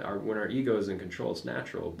when our ego is in control, it's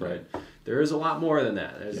natural. But there is a lot more than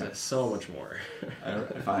that. There's so much more. I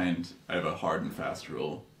find I have a hard and fast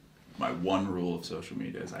rule. My one rule of social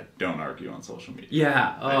media is I don't argue on social media.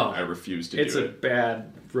 Yeah. I refuse to do it. It's a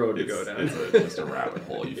bad road to go down. It's just a rabbit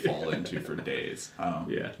hole you fall into for days.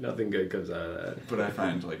 Nothing good comes out of that. But I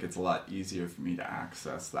find like it's a lot easier for me to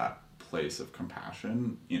access that place of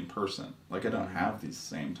compassion in person. Like I don't have these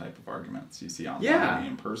same type of arguments you see online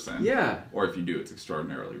in person. Yeah. Or if you do, it's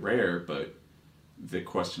extraordinarily rare. But the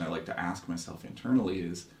question I like to ask myself internally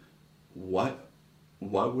is, what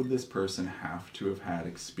what would this person have to have had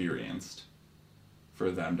experienced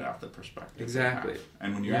for them to have the perspective? Exactly.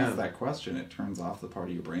 And when you ask that question, it turns off the part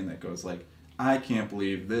of your brain that goes like, I can't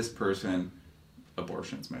believe this person.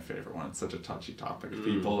 Abortion's my favorite one. It's such a touchy topic of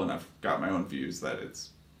people, and I've got my own views that it's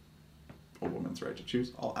a woman's right to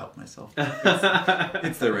choose. I'll out myself.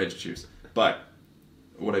 It's their right to choose. But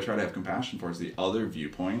what I try to have compassion for is the other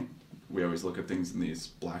viewpoint. We always look at things in these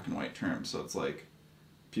black and white terms. So it's like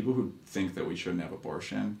people who think that we shouldn't have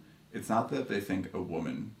abortion, it's not that they think a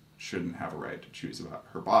woman shouldn't have a right to choose about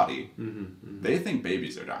her body. They think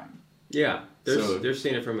babies are dying. Yeah, they're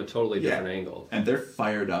seeing it from a totally different angle. And they're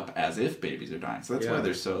fired up as if babies are dying. So that's why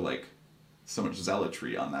there's so much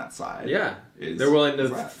zealotry on that side. Yeah, they're willing to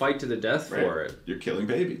fight to the death for it. You're killing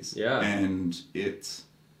babies. Yeah. And it's,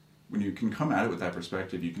 when you can come at it with that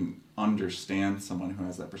perspective, you can understand someone who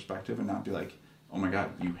has that perspective and not be like, oh my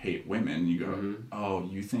God, you hate women. You go, oh,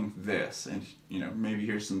 you think this. And, maybe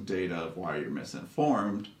here's some data of why you're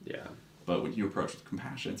misinformed. Yeah. But when you approach with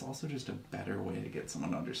compassion, it's also just a better way to get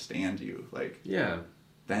someone to understand you.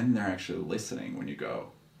 Then they're actually listening when you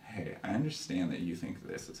go, hey, I understand that you think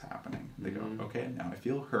this is happening. They go, okay, now I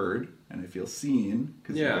feel heard and I feel seen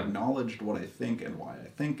because you acknowledged what I think and why I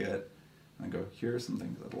think it. And I go, here are some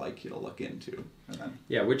things I'd like you to look into. And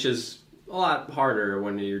then, which is a lot harder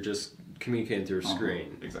when you're just communicating through a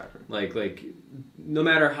screen. Exactly. Like no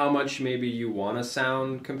matter how much maybe you want to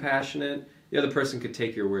sound compassionate, the other person could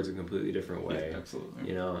take your words a completely different way. Yeah,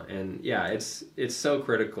 absolutely. And it's so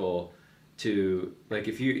critical to, like,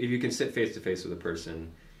 if you can sit face to face with a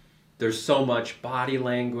person, there's so much body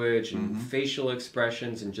language and facial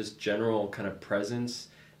expressions and just general kind of presence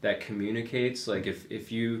that communicates. Like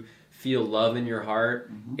if you feel love in your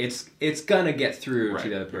heart, it's gonna get through to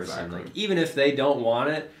the other person. Exactly. Like even if they don't want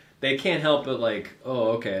it, they can't help but like, oh,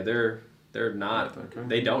 okay, they're not. Okay.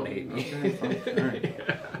 They don't hate me. Okay, all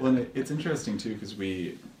right. Well, it's interesting too because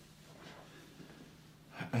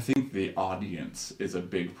I think the audience is a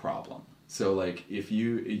big problem. So like if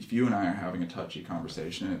you and I are having a touchy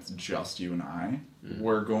conversation and it's just you and I,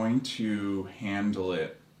 we're going to handle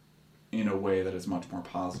it in a way that is much more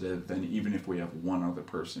positive than even if we have one other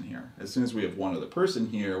person here. As soon as we have one other person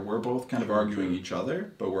here, we're both kind of arguing each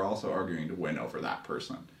other, but we're also arguing to win over that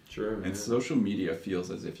person. True. And social media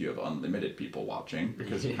feels as if you have unlimited people watching,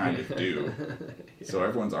 because you kind of do. So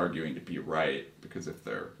everyone's arguing to be right, because if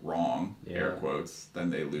they're wrong, air quotes, then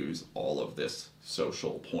they lose all of this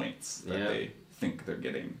social points that they think they're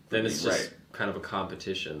getting. Then it's just kind of a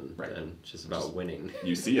competition, and just about winning.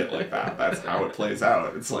 You see it like that. That's how it plays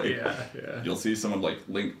out. It's like, you'll see someone like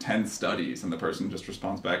link 10 studies, and the person just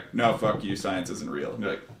responds back, no, fuck you, science isn't real. And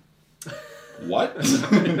you're like, what?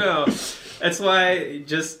 No, that's why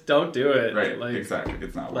just don't do it. Right, like, exactly.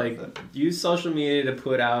 It's not worth it. Use social media to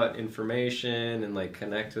put out information and like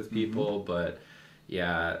connect with people, but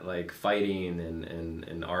like fighting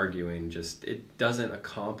and arguing, just it doesn't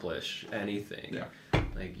accomplish anything. Yeah.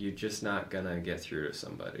 Like you're just not gonna get through to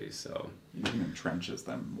somebody. So it even entrenches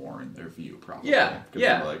them more in their view, probably. Yeah. Because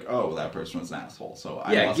they're like, oh, well, that person was an asshole, so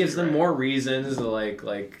it gives them more reasons to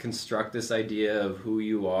like construct this idea of who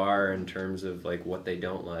you are in terms of like what they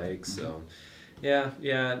don't like. So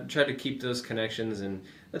try to keep those connections, and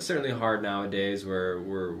that's certainly hard nowadays where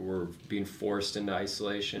we're being forced into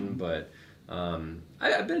isolation. But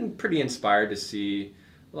I've been pretty inspired to see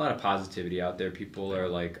a lot of positivity out there. People are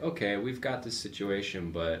like, okay, we've got this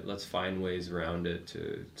situation, but let's find ways around it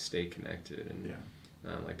to stay connected. And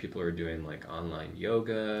like people are doing like online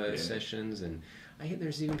yoga sessions, and I hear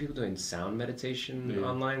there's even people doing sound meditation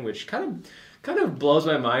online, which kind of blows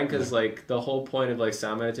my mind, because like the whole point of like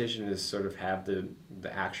sound meditation is sort of have the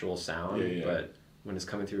actual sound, but when it's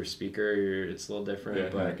coming through a speaker, it's a little different. Yeah,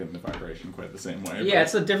 but not getting the vibration quite the same way. Yeah,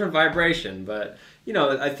 it's a different vibration, but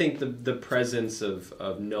I think the presence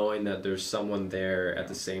of knowing that there's someone there at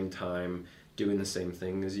the same time doing the same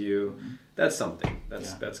thing as you, that's something.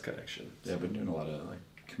 That's connection. Yeah, I've been doing a lot of like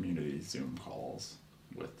community Zoom calls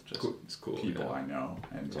with just people I know,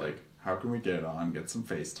 and like, how can we get on, get some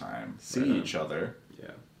FaceTime, see each other,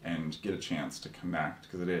 and get a chance to connect,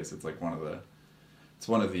 because it's like one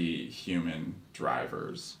of the human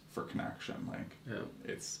drivers for connection. Like,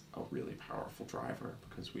 it's a really powerful driver,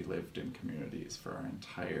 because we lived in communities for our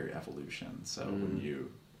entire evolution. So when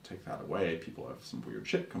you take that away, people have some weird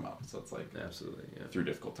shit come up. So it's like, absolutely, through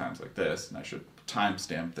difficult times like this, and I should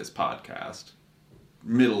timestamp this podcast,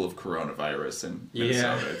 middle of coronavirus in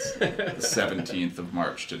Minnesota. It's the 17th of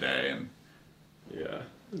March today, and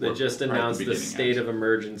they just announced the state of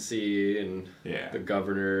emergency, and the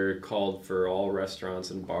governor called for all restaurants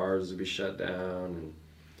and bars to be shut down. And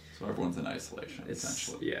so So everyone's in isolation,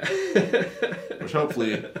 essentially. Yeah. Which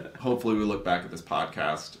hopefully we look back at this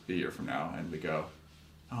podcast a year from now and we go,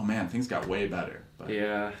 oh man, things got way better. But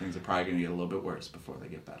things are probably going to get a little bit worse before they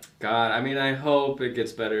get better. God, I mean, I hope it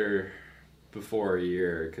gets better before a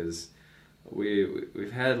year, because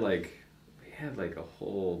we've had like a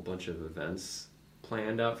whole bunch of events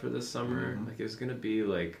planned out for this summer. Like it was going to be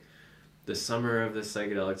like the summer of the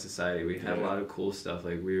Psychedelic Society. We had a lot of cool stuff.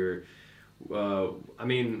 Like we were, I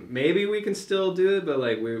mean, maybe we can still do it, but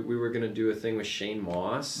like we were gonna do a thing with Shane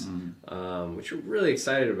Moss, which we're really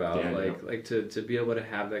excited about. Like to be able to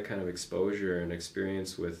have that kind of exposure and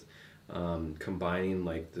experience with combining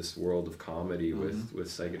like this world of comedy with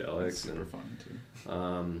psychedelics. That's super fun too.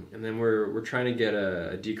 And then we're trying to get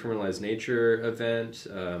a decriminalized nature event.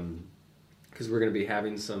 Because we're going to be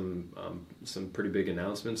having some pretty big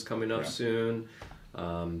announcements coming up soon.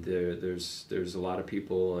 There's a lot of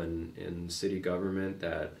people in city government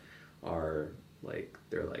that are like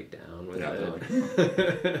down with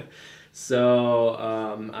it. So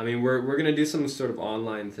I mean we're going to do some sort of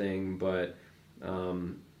online thing, but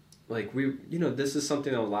like this is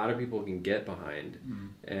something that a lot of people can get behind,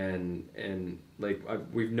 and like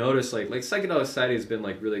we've noticed like Psychedelic Society has been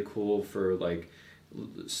like really cool for like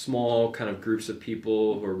small kind of groups of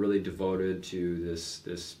people who are really devoted to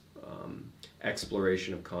this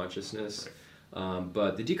exploration of consciousness.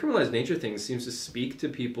 But the decriminalized nature thing seems to speak to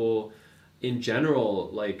people in general,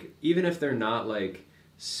 like even if they're not like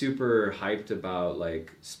super hyped about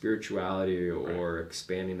like spirituality or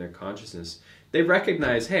expanding their consciousness, they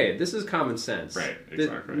recognize, hey, this is common sense. Right,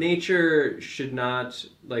 exactly. Nature should not,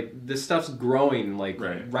 like, this stuff's growing like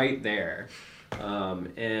right there.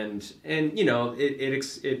 And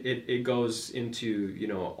it goes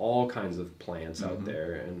into all kinds of plants out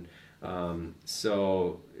there, and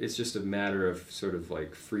so it's just a matter of sort of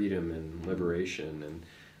like freedom and liberation,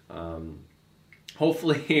 and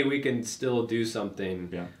hopefully we can still do something,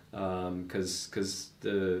 because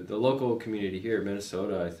the local community here in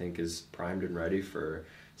Minnesota, I think, is primed and ready for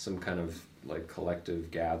some kind of like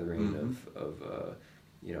collective gathering of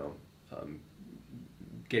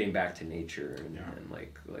getting back to nature and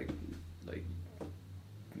like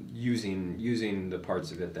using the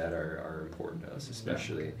parts of it that are important to us,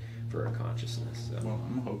 especially for our consciousness. So. Well,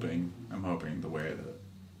 I'm hoping the way that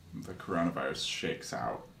the coronavirus shakes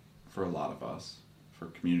out for a lot of us, for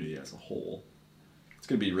community as a whole, it's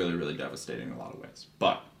going to be really, really devastating in a lot of ways.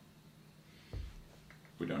 But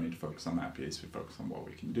we don't need to focus on that piece. We focus on what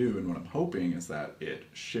we can do. And what I'm hoping is that it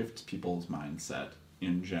shifts people's mindset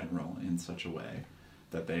in general in such a way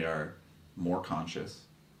that they are more conscious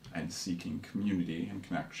and seeking community and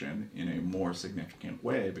connection in a more significant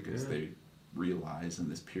way, because they realize in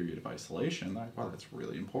this period of isolation that, wow, that's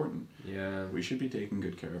really important. Yeah. We should be taking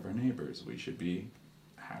good care of our neighbors. We should be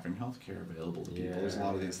having healthcare available to people. There's a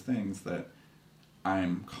lot of these things that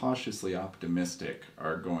I'm cautiously optimistic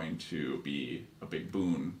are going to be a big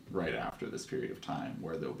boon right after this period of time,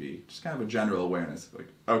 where there'll be just kind of a general awareness of like,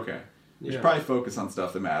 okay, we should probably focus on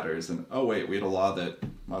stuff that matters. And, oh, wait, we had a law that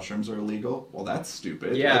mushrooms are illegal? Well, that's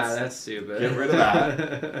stupid. Yeah, that's stupid. Get rid of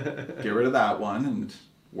that. Get rid of that one and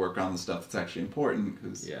work on the stuff that's actually important.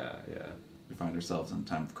 Because we find ourselves in a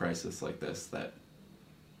time of crisis like this that,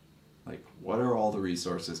 like, what are all the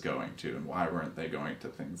resources going to, and why weren't they going to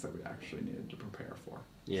things that we actually needed to prepare for?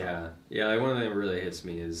 Yeah. Yeah, like one thing that really hits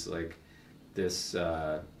me is, like, this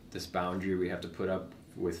boundary we have to put up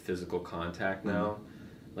with physical contact now.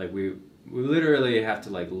 Like, we literally have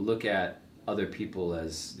to like look at other people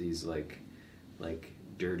as these like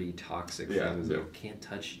dirty, toxic things that can't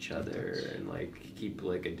touch each other and like keep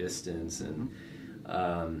like a distance, and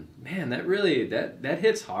man, that really that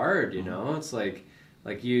hits hard, you know. It's like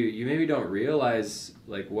you maybe don't realize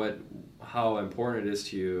like how important it is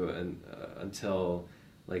to you, and until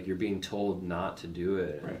like you're being told not to do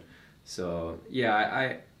it. Right. So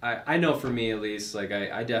yeah, I know for me at least, like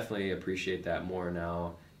I definitely appreciate that more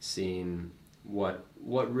now, seeing what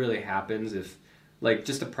really happens if, like,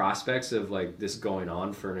 just the prospects of like this going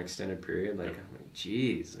on for an extended period. Like, I'm like,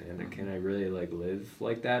 geez, man, can I really like live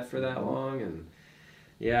like that for that long? And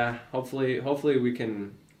yeah, hopefully we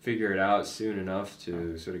can figure it out soon enough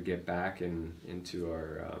to sort of get back into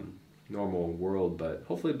our normal world, but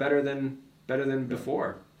hopefully better than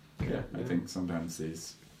before. Yeah, I think sometimes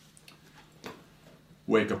these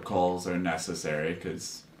wake-up calls are necessary,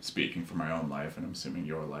 because speaking for my own life, and I'm assuming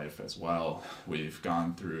your life as well, we've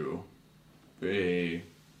gone through a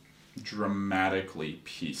dramatically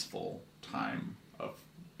peaceful time of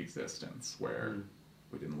existence where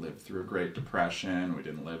We didn't live through a Great Depression. We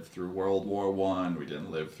didn't live through World War I. We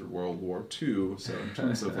didn't live through World War II. So in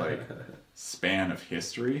terms of like span of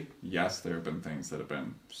history, yes, there have been things that have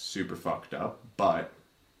been super fucked up, but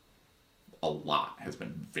a lot has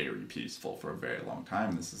been very peaceful for a very long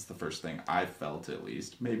time. This is the first thing I've felt, at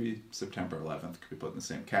least. Maybe September 11th could be put in the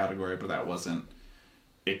same category, but that wasn't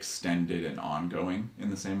extended and ongoing in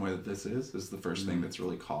the same way that this is. This is the first thing that's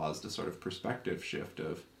really caused a sort of perspective shift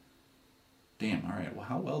of, damn, all right, well,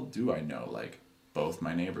 how well do I know, like, both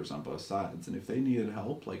my neighbors on both sides? And if they needed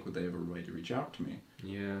help, like, would they have a way to reach out to me?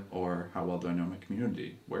 Yeah. Or how well do I know my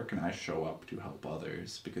community? Where can I show up to help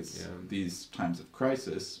others? Because these times of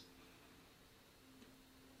crisis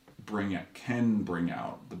can bring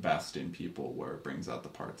out the best in people, where it brings out the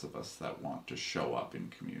parts of us that want to show up in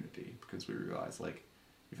community. Because we realize, like,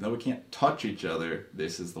 even though we can't touch each other,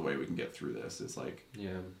 this is the way we can get through this. It's like,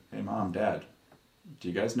 hey, Mom, Dad, do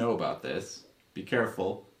you guys know about this? Be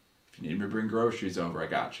careful. If you need me to bring groceries over, I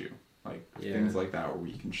got you. Like, things like that where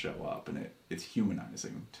we can show up, and it's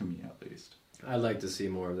humanizing, to me at least. I'd like to see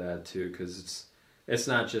more of that too, because it's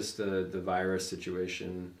not just the virus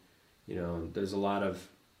situation. You know, there's a lot of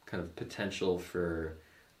kind of potential for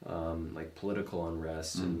like political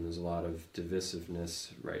unrest, and there's a lot of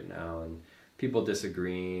divisiveness right now, and people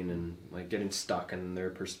disagreeing and like getting stuck in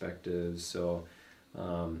their perspectives. So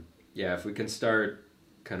if we can start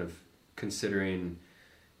kind of considering,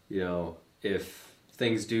 you know, if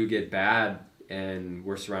things do get bad and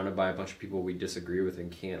we're surrounded by a bunch of people we disagree with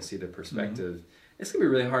and can't see the perspective, it's gonna be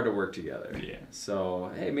really hard to work together. Yeah.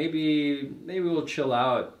 So hey, maybe we'll chill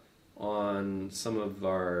out on some of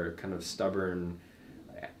our kind of stubborn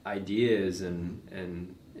ideas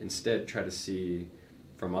and instead try to see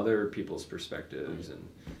from other people's perspectives,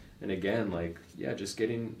 and again, like, just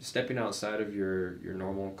stepping outside of your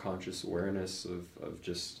normal conscious awareness of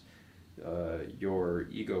just your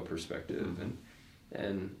ego perspective,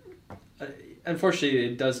 and unfortunately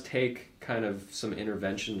it does take kind of some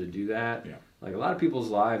intervention to do that. Like a lot of people's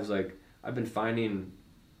lives, like I've been finding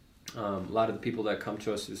a lot of the people that come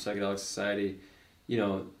to us through Psychedelic Society, you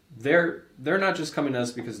know, they're not just coming to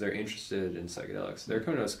us because they're interested in psychedelics. They're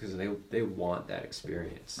coming to us because they want that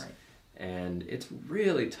experience. Right. And it's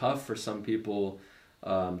really tough for some people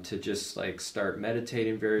to just like start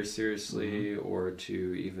meditating very seriously, or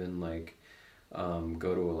to even like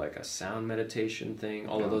go to like a sound meditation thing.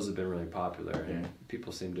 All of those have been really popular, and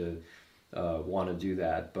people seem to want to do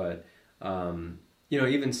that. But you know,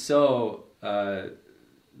 even so,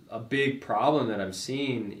 a big problem that I'm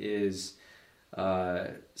seeing is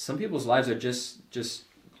some people's lives are just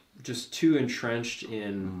too entrenched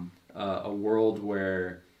in a world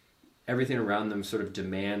where everything around them sort of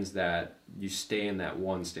demands that you stay in that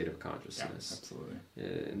one state of consciousness. Absolutely.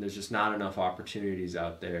 And there's just not enough opportunities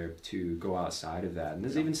out there to go outside of that. And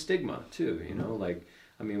there's even stigma too, you know, like,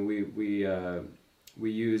 I mean, we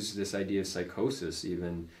use this idea of psychosis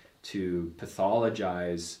even to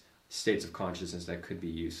pathologize states of consciousness that could be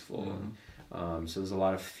useful. So there's a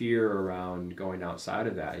lot of fear around going outside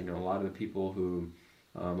of that. You know, a lot of the people who,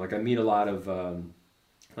 like I meet a lot of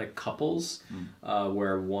like couples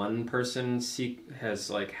where one person has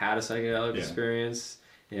like had a psychedelic experience,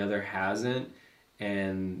 the other hasn't,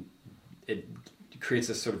 and it creates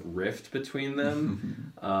a sort of rift between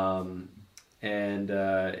them. And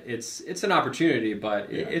it's an opportunity,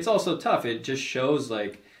 but it's also tough. It just shows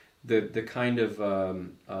like the kind of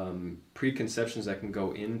preconceptions that can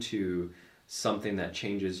go into something that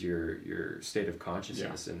changes your state of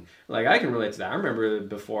consciousness. And like I can relate to that. I remember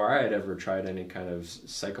before I had ever tried any kind of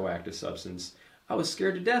psychoactive substance, I was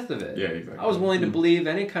scared to death of it. Exactly. I was willing to believe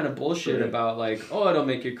any kind of bullshit about like, oh, it'll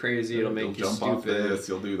make you crazy, it'll make you stupid. Off this,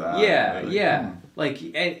 you'll do that. Like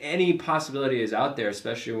any possibility is out there,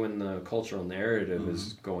 especially when the cultural narrative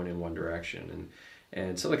is going in one direction.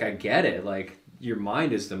 And so like I get it. Like your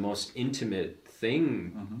mind is the most intimate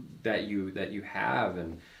thing that you have,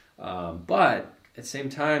 and but at the same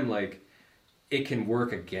time, like it can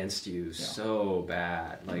work against you so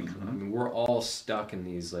bad. Like I mean, we're all stuck in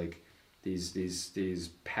these like these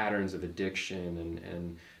patterns of addiction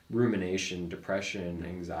and rumination, depression,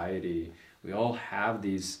 anxiety. We all have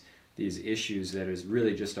these issues that is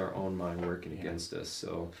really just our own mind working against us.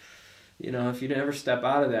 So, you know, if you never step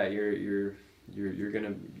out of that, you're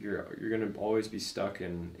gonna always be stuck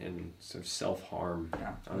in sort of self-harm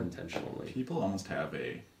unintentionally. People almost have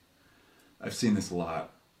I've seen this a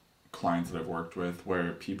lot, clients that I've worked with,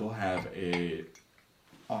 where people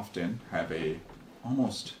often have a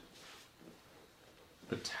almost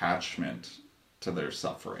attachment to their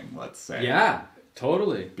suffering, let's say. Yeah,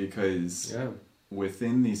 totally. Because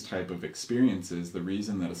within these type of experiences, the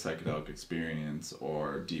reason that a psychedelic experience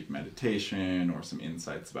or deep meditation or some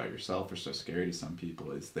insights about yourself are so scary to some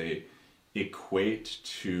people is they equate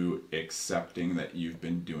to accepting that you've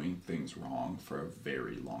been doing things wrong for a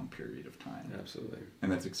very long period of time. Absolutely.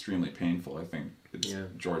 And that's extremely painful. I think it's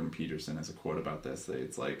Jordan Peterson has a quote about this, that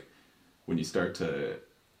it's like when you start to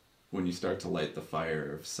light the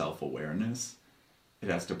fire of self-awareness, it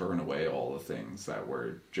has to burn away all the things that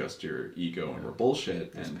were just your ego and were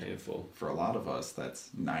bullshit. It's and painful. For a lot of us, that's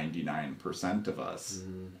 99% of us.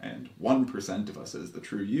 And 1% of us is the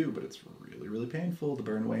true you, but it's really, really painful to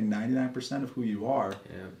burn away 99% of who you are.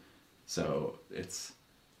 Yeah. So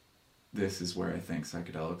this is where I think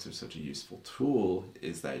psychedelics are such a useful tool,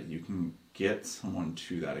 is that you can get someone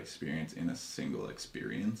to that experience in a single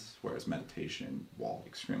experience, whereas meditation, while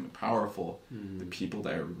extremely powerful, the people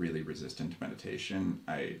that are really resistant to meditation,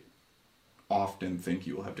 I often think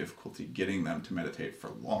you will have difficulty getting them to meditate for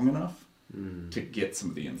long enough to get some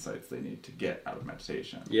of the insights they need to get out of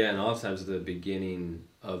meditation. Yeah, and a lot of times the beginning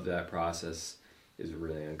of that process is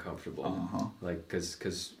really uncomfortable. Like,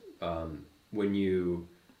 because when you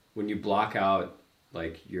block out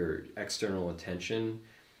like your external attention,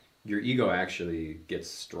 your ego actually gets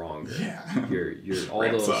stronger. Yeah. Your all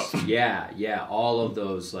Ramps those up. all of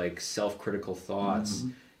those like self-critical thoughts,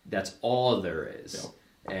 that's all there is.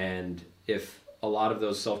 Yep. And if a lot of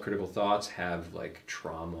those self-critical thoughts have like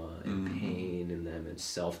trauma and pain in them and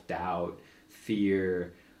self-doubt,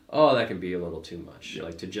 fear, that can be a little too much.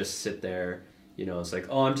 Like to just sit there, it's like,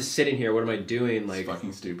 I'm just sitting here. What am I doing? Like, it's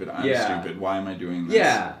fucking stupid. I'm stupid. Why am I doing this?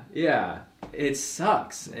 Yeah. It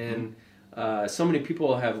sucks. And so many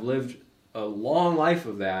people have lived a long life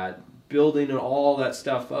of that, building all that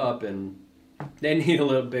stuff up, and they need a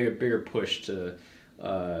little bigger push to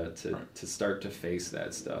start to face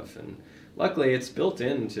that stuff. And luckily, it's built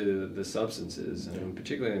into the substances, and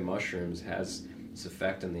particularly mushrooms has this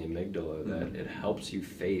effect on the amygdala that it helps you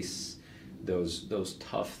face those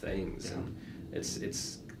tough things. And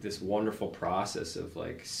it's this wonderful process of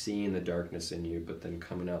like seeing the darkness in you, but then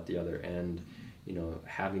coming out the other end,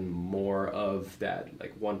 having more of that,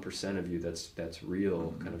 like 1% of you that's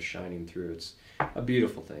real, kind of shining through. It's a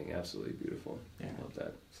beautiful thing, absolutely beautiful. I love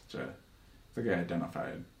that. I think I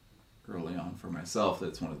identified early on for myself that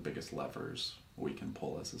it's one of the biggest levers we can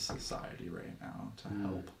pull as a society right now to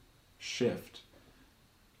help shift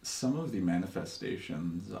some of the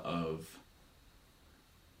manifestations of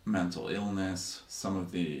mental illness, some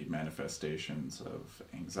of the manifestations of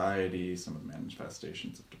anxiety, some of the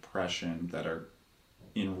manifestations of depression that are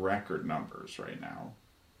in record numbers right now.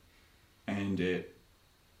 And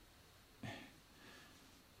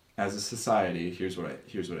as a society, here's what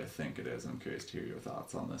I think it is. I'm curious to hear your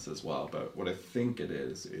thoughts on this as well. But what I think it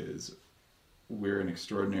is we're an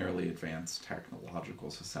extraordinarily advanced technological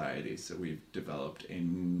society, so we've developed a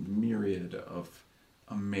myriad of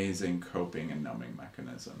amazing coping and numbing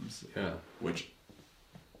mechanisms. Yeah. Which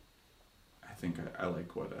I think I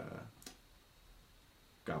like what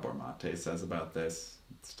Gabor Mate says about this.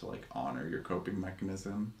 It's to like honor your coping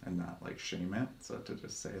mechanism and not like shame it. So to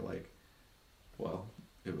just say like, well,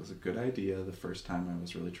 it was a good idea the first time I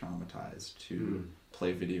was really traumatized to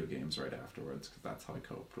play video games right afterwards, because that's how I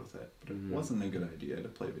coped with it. But it wasn't a good idea to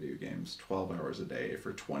play video games 12 hours a day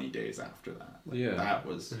for 20 days after that. That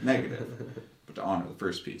was negative. But to honor the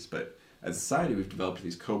first piece. But as a society, we've developed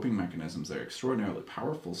these coping mechanisms that are extraordinarily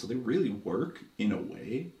powerful. So they really work in a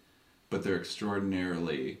way, but they're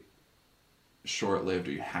extraordinarily short-lived,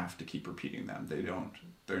 or you have to keep repeating them.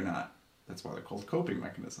 They're not. That's why they're called coping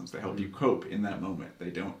mechanisms. They help you cope in that moment.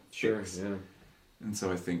 They don't fix. Yeah. And so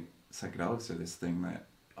I think psychedelics are this thing that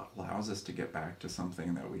allows us to get back to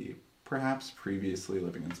something that we perhaps previously,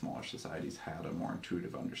 living in smaller societies, had a more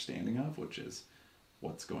intuitive understanding of, which is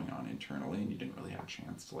what's going on internally, and you didn't really have a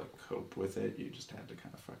chance to like cope with it. You just had to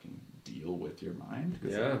kind of fucking deal with your mind.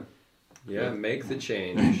 Make the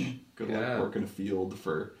change. Good luck working a field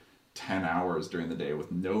for 10 hours during the day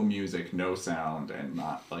with no music, no sound, and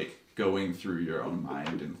not like going through your own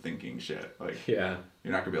mind and thinking shit. Like, you're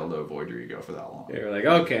not gonna be able to avoid your ego for that long. You're like,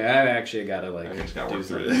 okay, I've actually got to like I just gotta work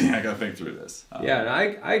through this. I gotta think through this. And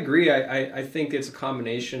I agree. I think it's a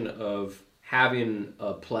combination of having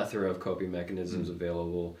a plethora of coping mechanisms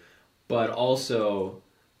available, but also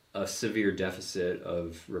a severe deficit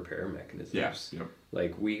of repair mechanisms. Yes. Yep.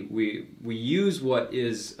 Like we use what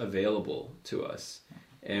is available to us,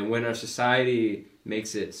 and when our society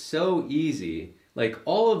makes it so easy. Like,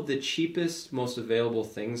 all of the cheapest, most available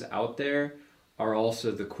things out there are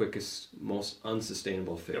also the quickest, most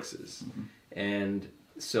unsustainable fixes. And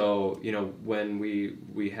so, when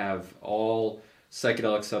we have all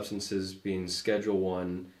psychedelic substances being Schedule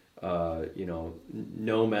 1,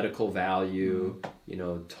 no medical value,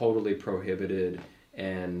 totally prohibited,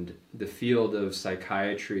 and the field of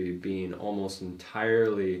psychiatry being almost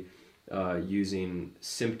entirely using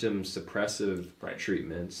symptom suppressive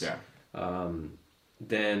treatments,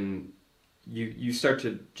 then you start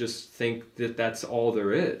to just think that that's all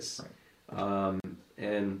there is.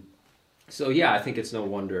 And so, I think it's no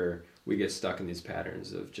wonder we get stuck in these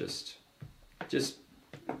patterns of just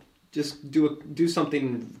do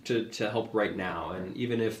something to help right now, and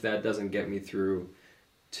even if that doesn't get me through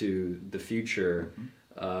to the future,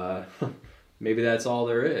 maybe that's all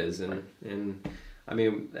there is. And I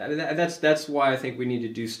mean, that's why I think we need to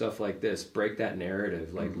do stuff like this, break that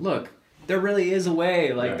narrative. Like, look, there really is a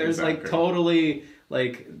way. Like, there's like totally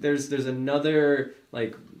like there's another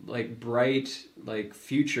like bright like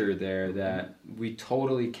future there that we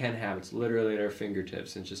totally can have. It's literally at our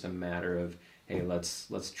fingertips. It's just a matter of, hey,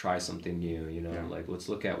 let's try something new, like let's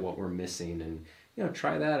look at what we're missing and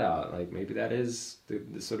try that out. Like maybe that is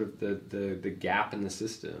the sort of the gap in the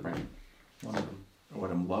system. Right. What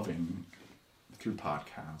I'm loving through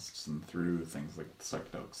podcasts and through things like the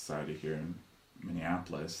Psychedelic Society here in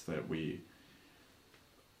Minneapolis, that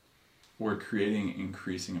we're creating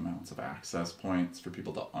increasing amounts of access points for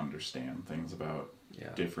people to understand things about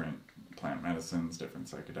different plant medicines, different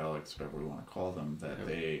psychedelics, whatever we want to call them, that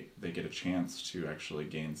they get a chance to actually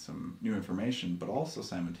gain some new information, but also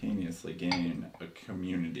simultaneously gain a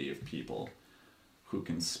community of people who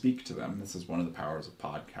can speak to them. This is one of the powers of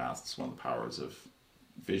podcasts, one of the powers of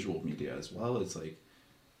visual media as well, is like,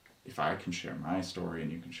 if I can share my story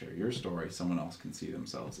and you can share your story, someone else can see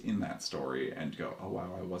themselves in that story and go, oh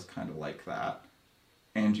wow, I was kind of like that.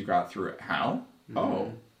 And you got through it. How?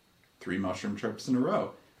 Oh, 3 mushroom trips in a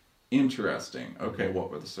row. Interesting. Okay,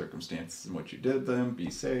 what were the circumstances in which you did them?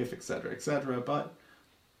 Be safe, etc., etc. But,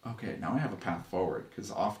 okay, now I have a path forward.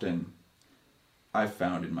 Because often, I've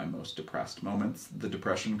found in my most depressed moments, the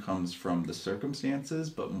depression comes from the circumstances,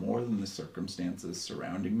 but more than the circumstances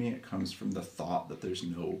surrounding me, it comes from the thought that there's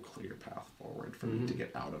no clear path forward for me to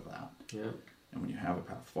get out of that. Yeah. And when you have a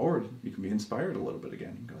path forward, you can be inspired a little bit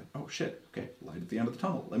again. You can go like, oh shit, okay, light at the end of the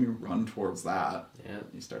tunnel. Let me run towards that. Yeah.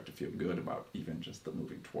 You start to feel good about even just the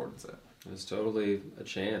moving towards it. It's totally a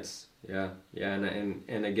chance. Yeah. Yeah.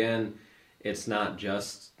 And again, it's not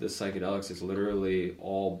just the psychedelics, it's literally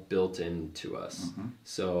all built into us.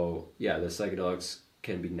 So yeah, the psychedelics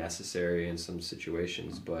can be necessary in some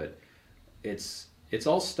situations, but it's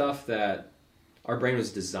all stuff that our brain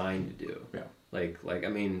was designed to do. Yeah. Like I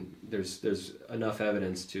mean, there's enough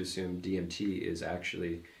evidence to assume DMT is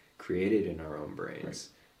actually created in our own brains.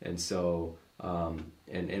 Right. And so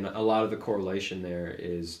and a lot of the correlation there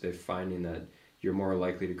is they're finding that you're more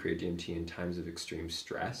likely to create DMT in times of extreme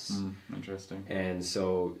stress. Interesting. And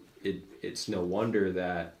so it's no wonder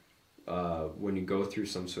that when you go through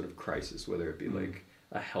some sort of crisis, whether it be like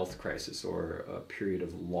a health crisis or a period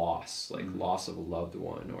of loss, like loss of a loved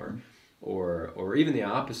one, or even the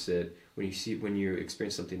opposite, when you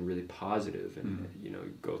experience something really positive and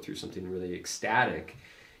go through something really ecstatic,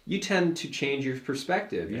 you tend to change your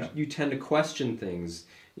perspective. You tend to question things.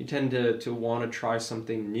 You tend to want to try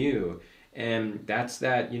something new. And that's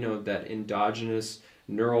that endogenous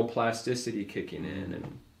neuroplasticity kicking in.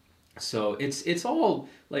 And so it's all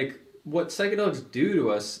like what psychedelics do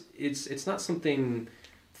to us. It's not something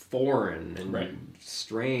foreign and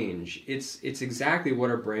strange. It's exactly what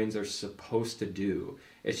our brains are supposed to do.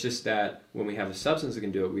 It's just that when we have a substance that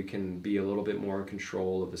can do it, we can be a little bit more in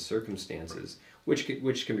control of the circumstances, which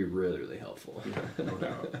can be really, really helpful. Yeah, no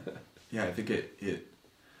doubt. Yeah, I think it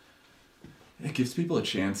gives people a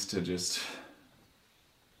chance to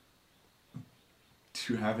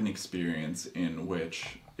have an experience in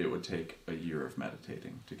which it would take a year of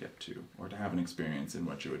meditating to get to, or to have an experience in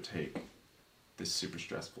which it would take this super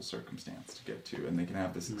stressful circumstance to get to, and they can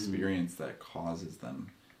have this experience that causes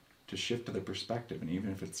them to shift to their perspective. And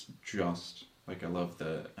even if it's just like, I love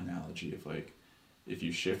the analogy of like, if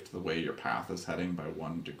you shift the way your path is heading by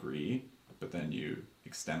 1 degree, but then you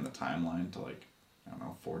extend the timeline to like, I don't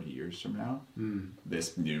know, 40 years from now,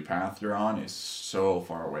 this new path you're on is so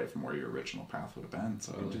far away from where your original path would have been.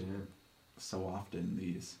 So so often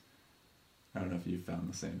these, I don't know if you've found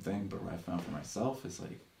the same thing, but what I found for myself is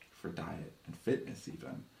like, for diet and fitness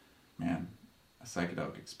even, man, a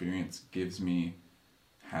psychedelic experience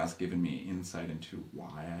has given me insight into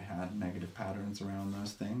why I had negative patterns around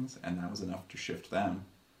those things, and that was enough to shift them.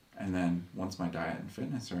 And then once my diet and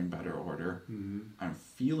fitness are in better order, I'm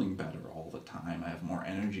feeling better all the time. I have more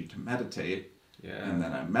energy to meditate. Yeah. And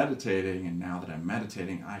then I'm meditating, and now that I'm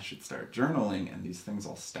meditating, I should start journaling, and these things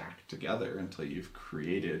all stack together until you've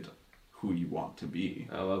created who you want to be.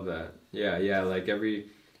 I love that. Yeah. Like every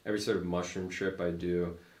sort of mushroom trip I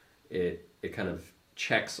do, it kind of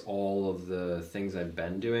checks all of the things I've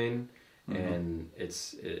been doing, and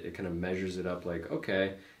it kind of measures it up. Like,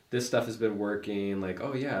 okay, this stuff has been working. Like,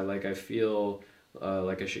 oh yeah, like I feel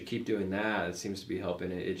like I should keep doing that. It seems to be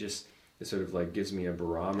helping. It sort of like gives me a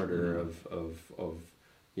barometer of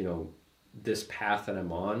you know, this path that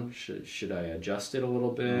I'm on. Should I adjust it a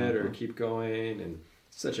little bit or keep going? And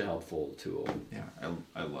it's such a helpful tool. Yeah,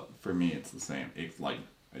 I love. For me, it's the same. It's like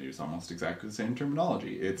I use almost exactly the same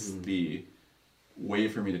terminology. It's the way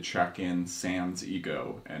for me to check in sans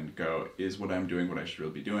ego and go, is what I'm doing what I should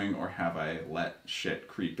really be doing, or have I let shit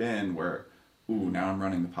creep in where, ooh, now I'm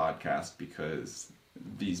running the podcast because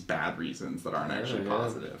these bad reasons that aren't actually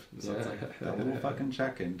positive. So it's like that little fucking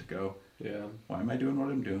check-in to go, why am I doing what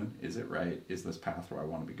I'm doing? Is it right? Is this path where I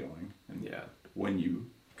want to be going? And when you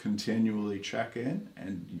continually check in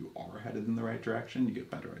and you are headed in the right direction, you get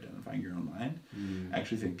better identifying your own mind. I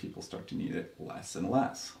actually think people start to need it less and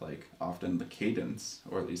less. Like often the cadence,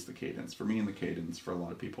 or at least the cadence for me, and the cadence for a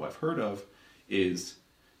lot of people I've heard of, is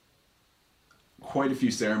quite a few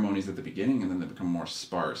ceremonies at the beginning, and then they become more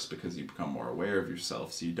sparse because you become more aware of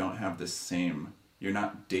yourself, so you don't have this same, you're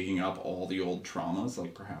not digging up all the old traumas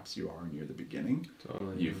like perhaps you are near the beginning.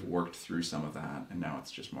 Totally. You've worked through some of that, and now it's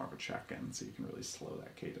just more of a check-in, so you can really slow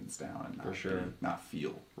that cadence down and not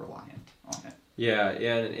feel reliant on it. Yeah,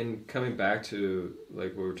 and coming back to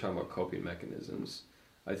like we were talking about coping mechanisms,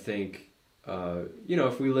 I think you know,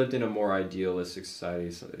 if we lived in a more idealistic society,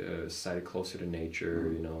 society closer to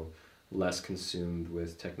nature, you know, less consumed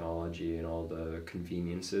with technology and all the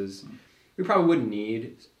conveniences, we probably wouldn't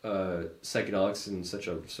need psychedelics in such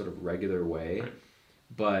a sort of regular way. Right.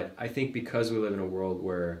 But I think because we live in a world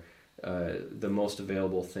where the most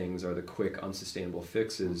available things are the quick, unsustainable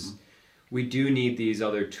fixes, we do need these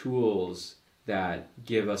other tools that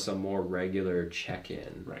give us a more regular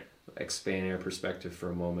check-in. Right. Expanding our perspective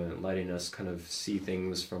for a moment, letting us kind of see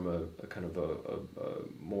things from a kind of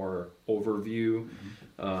a more overview.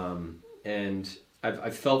 And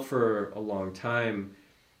I've felt for a long time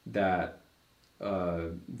that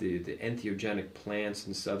the entheogenic plants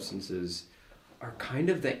and substances are kind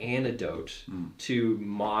of the antidote to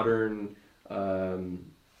modern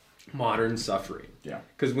suffering. Yeah.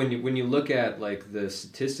 Because when you look at like the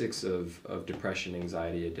statistics of depression,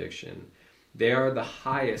 anxiety, addiction, they are the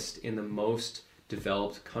highest in the most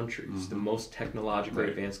developed countries. The most technologically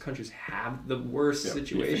advanced countries have the worst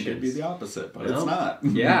situations. You think it'd be the opposite, but it's not.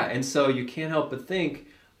 Yeah, and so you can't help but think,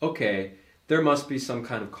 okay, there must be some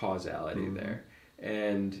kind of causality there.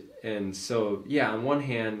 And so, yeah, on one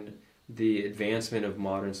hand, the advancement of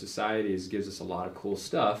modern societies gives us a lot of cool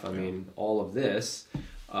stuff. I mean, all of this.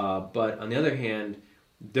 But on the other hand,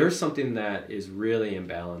 there's something that is really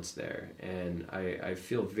imbalanced there. And I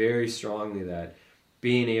feel very strongly that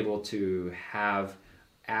being able to have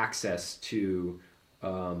access to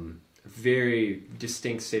very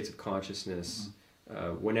distinct states of consciousness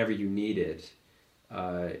whenever you need it,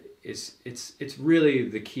 it's really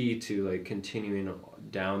the key to like continuing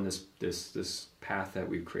down this path that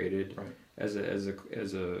we've created as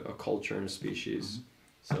a culture and a species.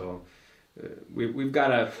 So we've got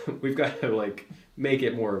to like make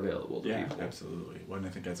it more available to people. Yeah, absolutely. Well, and I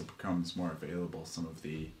think as it becomes more available, some of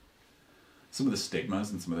the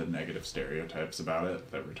stigmas and some of the negative stereotypes about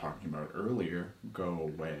it that we were talking about earlier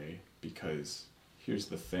go away, because here's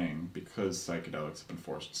the thing, because psychedelics have been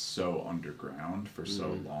forced so underground for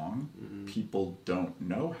so long, people don't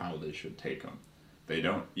know how they should take them. They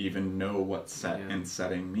don't even know what set and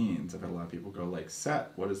setting means. I've had a lot of people go like,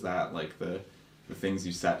 set, what is that? Like the things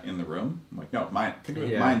you set in the room? I'm like, no, think of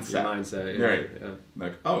it mindset. Mindset, right. Yeah.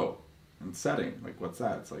 Like, oh, and setting, like what's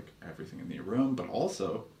that? It's like everything in the room, but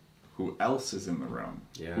also who else is in the room?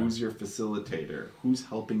 Yeah. Who's your facilitator? Who's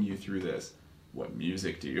helping you through this? What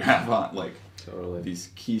music do you have on? Like, totally.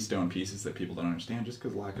 These keystone pieces that people don't understand just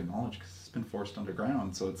because of lack of knowledge, because it's been forced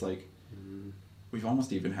underground. So it's like we've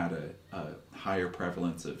almost even had a higher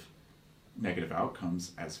prevalence of negative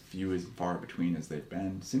outcomes, as few as far between as they've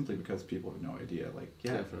been, simply because people have no idea. Like,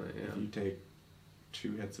 if you take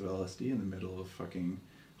 2 hits of LSD in the middle of fucking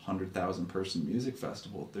 100,000 person music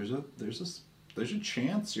festival, there's a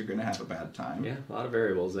chance you're going to have a bad time. Yeah, a lot of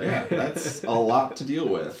variables there. Yeah, that's a lot to deal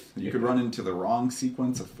with. You could run into the wrong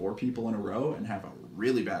sequence of 4 people in a row and have a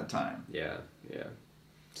really bad time. Yeah.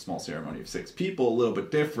 Small ceremony of 6 people, a little bit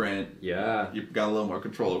different. Yeah. You've got a little more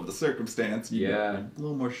control over the circumstance. You're a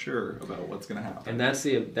little more sure about what's going to happen. And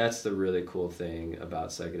that's the really cool thing about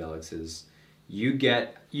psychedelics is you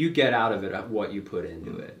get out of it what you put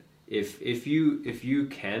into it. If you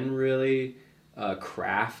can really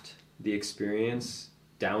craft the experience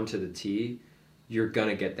down to the T, you're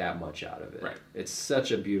gonna get that much out of it. Right. It's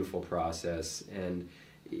such a beautiful process, and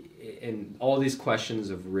all these questions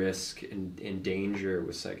of risk and danger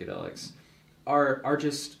with psychedelics are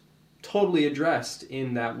just totally addressed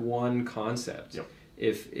in that one concept. Yep.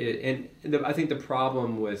 I think the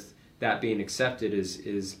problem with that being accepted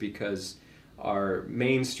is because our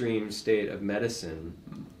mainstream state of medicine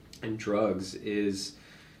and drugs is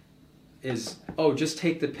just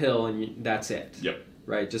take the pill and that's it. Yep.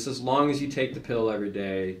 Right? Just as long as you take the pill every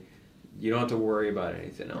day, you don't have to worry about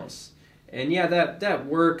anything else. And yeah, that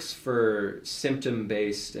works for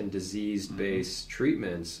symptom-based and disease-based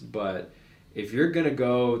treatments, but if you're going to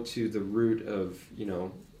go to the root of,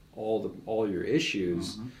 all your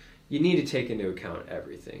issues, you need to take into account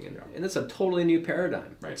everything. And it's a totally new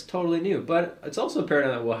paradigm. Right. It's totally new, but it's also a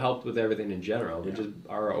paradigm that will help with everything in general. We just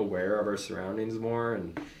are aware of our surroundings more,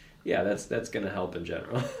 and yeah, that's going to help in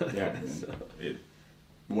general. Yeah.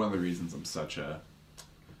 One of the reasons I'm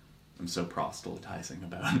so proselytizing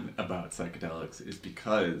about psychedelics is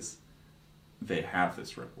because they have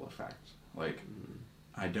this ripple effect. Like,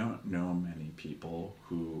 I don't know many people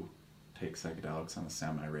who take psychedelics on a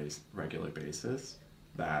semi-regular basis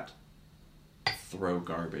that throw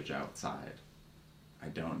garbage outside. I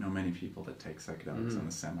don't know many people that take psychedelics on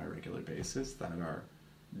a semi-regular basis that are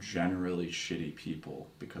generally shitty people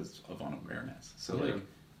because of unawareness. So like,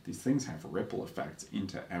 these things have ripple effects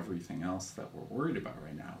into everything else that we're worried about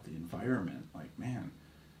right now. The environment, like, man,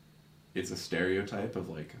 it's a stereotype of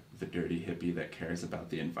like the dirty hippie that cares about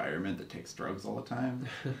the environment that takes drugs all the time.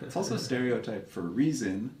 It's also a stereotype for a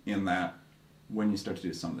reason, in that when you start to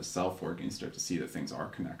do some of the self-work and you start to see that things are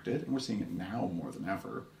connected, and we're seeing it now more than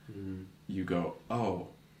ever, you go, oh,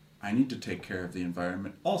 I need to take care of the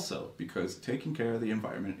environment also, because taking care of the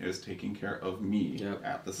environment is taking care of me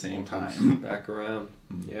at the same time. Back around.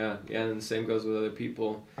 Yeah, and the same goes with other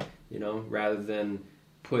people, rather than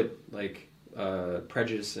put like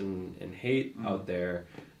prejudice and hate out there,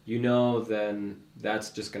 then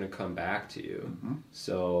that's just going to come back to you.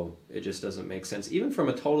 So it just doesn't make sense, even from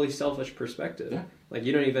a totally selfish perspective. Yeah. Like,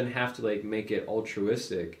 you don't even have to like make it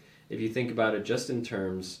altruistic. If you think about it just in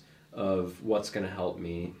terms of what's going to help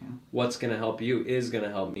me, what's going to help you is going to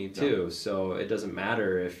help me too. So it doesn't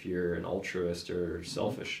matter if you're an altruist or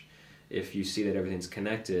selfish. If you see that everything's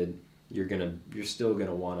connected, you're still going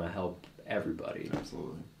to want to help everybody.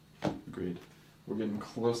 Absolutely. Agreed. We're getting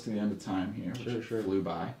close to the end of time here, which flew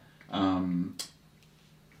by.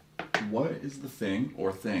 What is the thing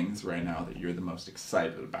or things right now that you're the most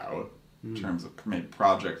excited about in terms of maybe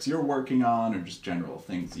projects you're working on, or just general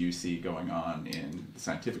things you see going on in the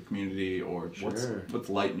scientific community, or what's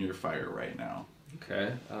lighting your fire right now?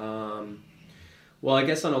 Okay. Well, I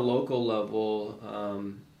guess on a local level,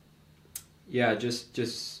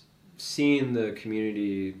 just seeing the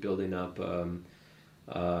community building up.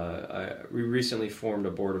 We recently formed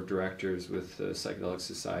a board of directors with the Psychedelic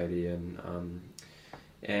Society, and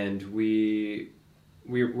we're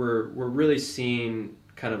really seeing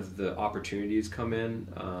kind of the opportunities come in.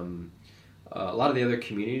 A lot of the other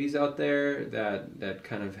communities out there that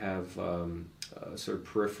kind of have a sort of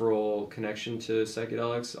peripheral connection to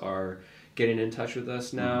psychedelics are getting in touch with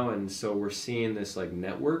us now, and so we're seeing this like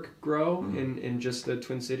network grow in just the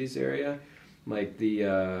Twin Cities area. Like the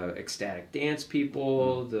ecstatic dance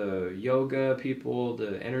people, the yoga people,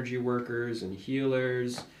 the energy workers and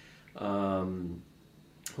healers.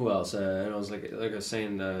 Who else? I was like I was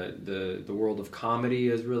saying, the world of comedy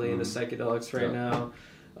is really into psychedelics right now,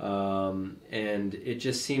 and it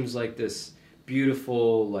just seems like this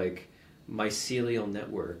beautiful like mycelial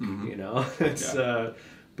network. It's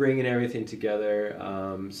bringing everything together.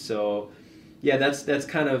 So yeah, that's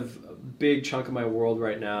kind of a big chunk of my world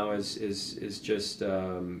right now is just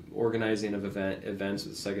organizing of events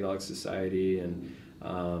with the Psychedelic Society, and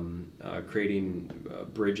creating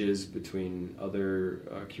bridges between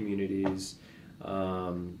other communities,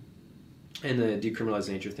 and the Decriminalize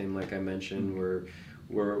Nature thing, like I mentioned, we're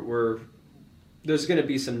there's going to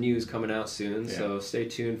be some news coming out soon, so stay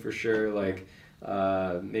tuned for sure. Like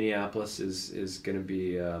Minneapolis is going to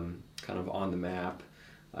be kind of on the map,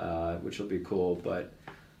 which will be cool. But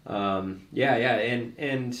and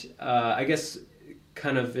I guess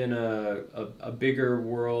kind of in a bigger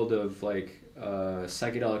world of like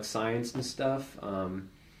psychedelic science and stuff,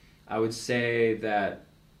 I would say that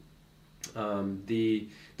the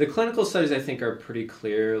clinical studies I think are pretty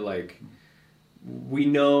clear. Like we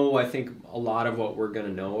know, I think, a lot of what we're going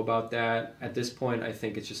to know about that. At this point, I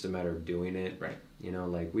think it's just a matter of doing it. Right. You know,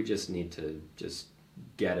 like we just need to just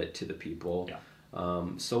get it to the people. Yeah.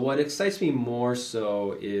 So what excites me more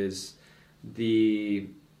so is the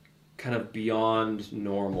kind of beyond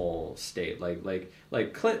normal state.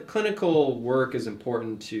 Clinical work is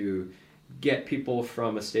important to get people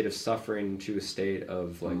from a state of suffering to a state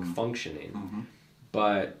of like functioning. Mm-hmm.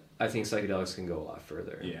 But I think psychedelics can go a lot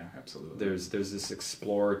further. Yeah, absolutely. There's this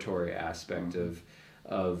exploratory aspect of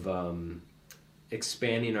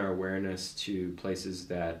expanding our awareness to places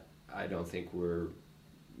that I don't think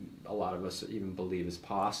a lot of us even believe is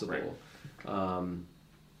possible. Right.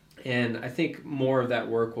 And I think more of that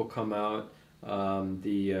work will come out.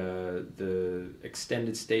 The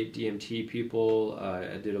extended state DMT people,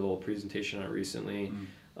 I did a little presentation on it recently.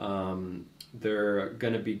 They're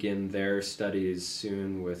going to begin their studies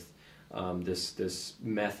soon with this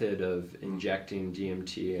method of injecting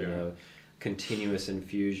DMT in a continuous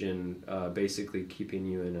infusion, basically keeping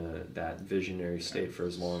you in that visionary state for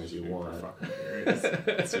as long as you want.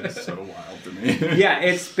 It's just so wild to me. Yeah,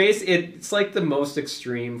 it's like the most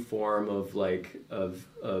extreme form of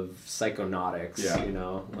psychonautics. Yeah. You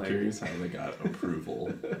know, I'm curious how they got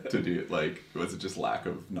approval to do it. Like, was it just lack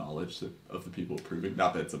of knowledge of the people approving?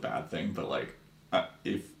 Not that it's a bad thing, but like,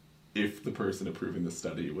 if the person approving the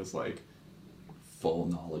study was like full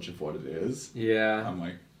knowledge of what it is, yeah, I'm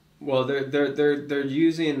like. Well, they're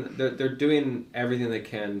doing everything they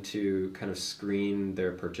can to kind of screen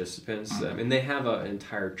their participants. I mean, they have an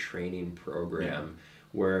entire training program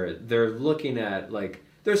where they're looking at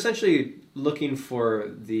they're essentially looking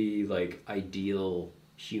for the ideal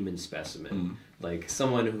human specimen, like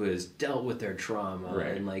someone who has dealt with their trauma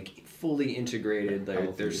and fully integrated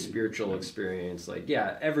their spiritual experience.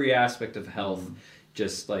 Every aspect of health,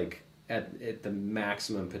 just at the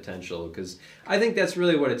maximum potential, because I think that's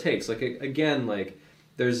really what it takes.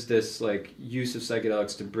 There's this use of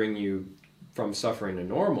psychedelics to bring you from suffering to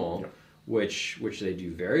normal, which they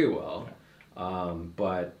do very well.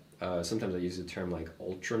 But sometimes I use the term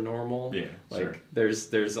ultra normal. Yeah, sure. There's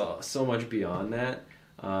so much beyond that.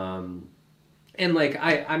 And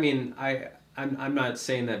I'm not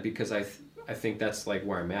saying that because I think that's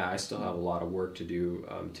where I'm at. I still have a lot of work to do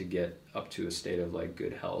to get up to a state of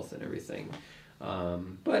good health and everything.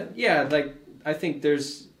 But yeah, I think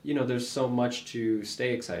there's so much to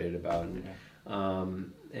stay excited about,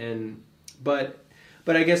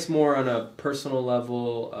 but I guess more on a personal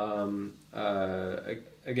level.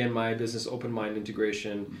 Again, my business, Open Mind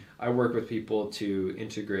Integration, I work with people to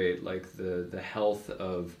integrate the health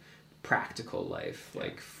of practical life,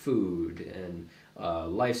 like food and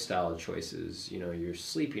lifestyle choices, your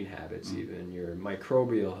sleeping habits, even your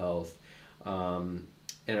microbial health. And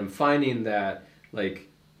I'm finding that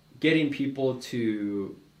getting people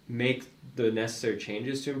to make the necessary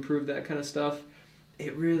changes to improve that kind of stuff,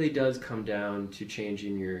 it really does come down to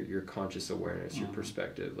changing your conscious awareness, your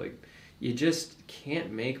perspective. You just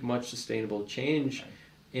can't make much sustainable change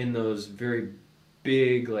in those very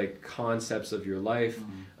big concepts of your life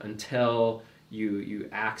until you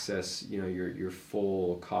access your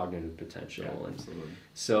full cognitive potential. And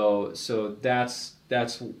so that's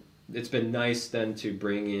it's been nice then to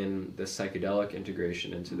bring in the psychedelic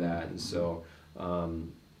integration into that. And so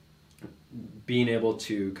being able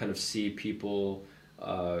to kind of see people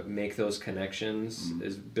make those connections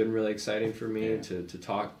has been really exciting for me. To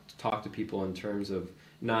talk to people in terms of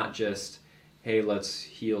not just, hey, let's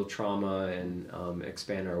heal trauma and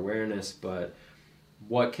expand our awareness, but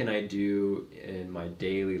what can I do in my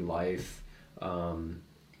daily life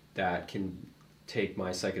that can take my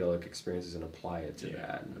psychedelic experiences and apply it to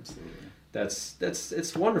that? And absolutely.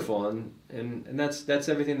 It's wonderful, and that's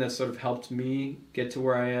everything that's sort of helped me get to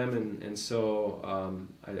where I am, and so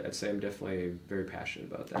I'd say I'm definitely very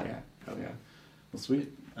passionate about that. Yeah. Oh yeah. Well,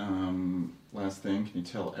 sweet. Last thing, can you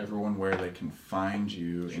tell everyone where they can find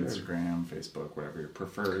you? Sure. Instagram, Facebook, whatever your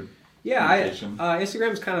preferred. Yeah,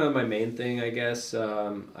 Instagram's kind of my main thing, I guess.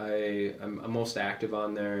 I'm most active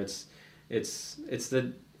on there. It's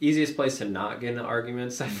the easiest place to not get into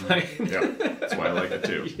arguments, I find. Yeah, that's why I like it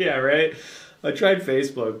too. Yeah, right. I tried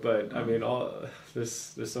Facebook, but I mean,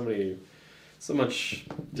 there's so much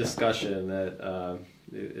discussion that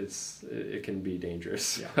it can be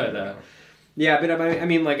dangerous. Yeah, but I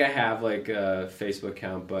mean, I have a Facebook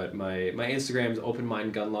account, but my Instagram is Open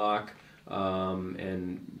Mind Gunlock.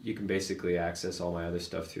 And you can basically access all my other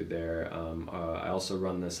stuff through there. I also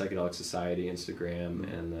run the Psychedelic Society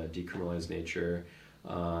Instagram and the Decriminalized Nature.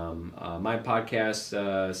 My podcast,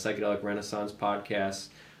 Psychedelic Renaissance Podcast,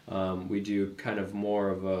 we do kind of more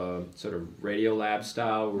of a sort of Radio Lab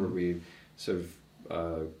style where we sort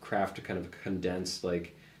of craft a kind of condensed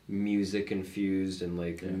music infused and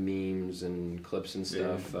like memes and clips and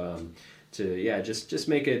stuff. To just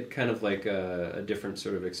make it kind of like a different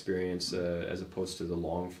sort of experience as opposed to the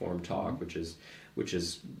long form talk, which is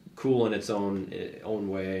cool in its own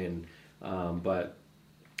way. And but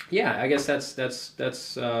yeah, I guess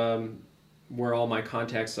that's where all my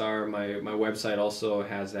contacts are. My website also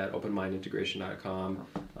has that,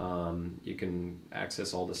 openmindintegration.com. You can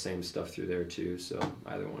access all the same stuff through there too, so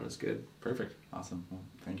either one is good. Perfect. Awesome. Well,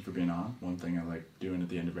 thank you for being on. One thing I like doing at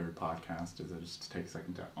the end of every podcast is I just take a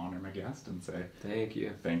second to honor my guest and say thank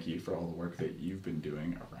you for all the work that you've been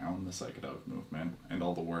doing around the psychedelic movement, and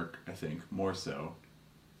all the work, I think, more so.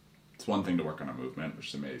 It's one thing to work on a movement, which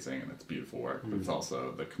is amazing, and it's beautiful work, but it's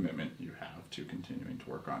also the commitment you have to continuing to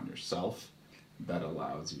work on yourself that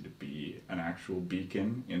allows you to be an actual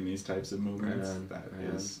beacon in these types of movements.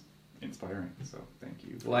 Is inspiring. So thank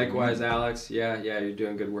you. Likewise, Alex. Yeah, you're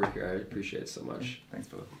doing good work here. I appreciate it so much. Thanks,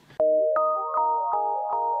 Philip.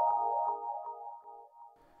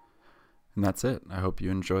 And that's it. I hope you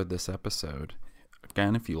enjoyed this episode.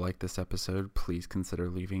 Again, if you like this episode, please consider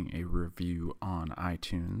leaving a review on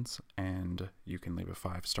iTunes, and you can leave a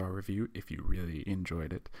 5-star review if you really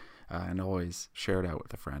enjoyed it, and always share it out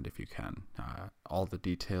with a friend if you can. All the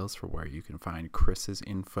details for where you can find Chris's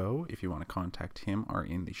info, if you want to contact him, are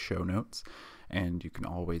in the show notes, and you can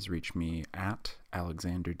always reach me at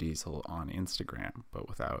Alexander Diesel on Instagram. But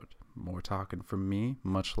without more talking from me,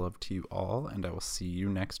 much love to you all, and I will see you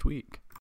next week.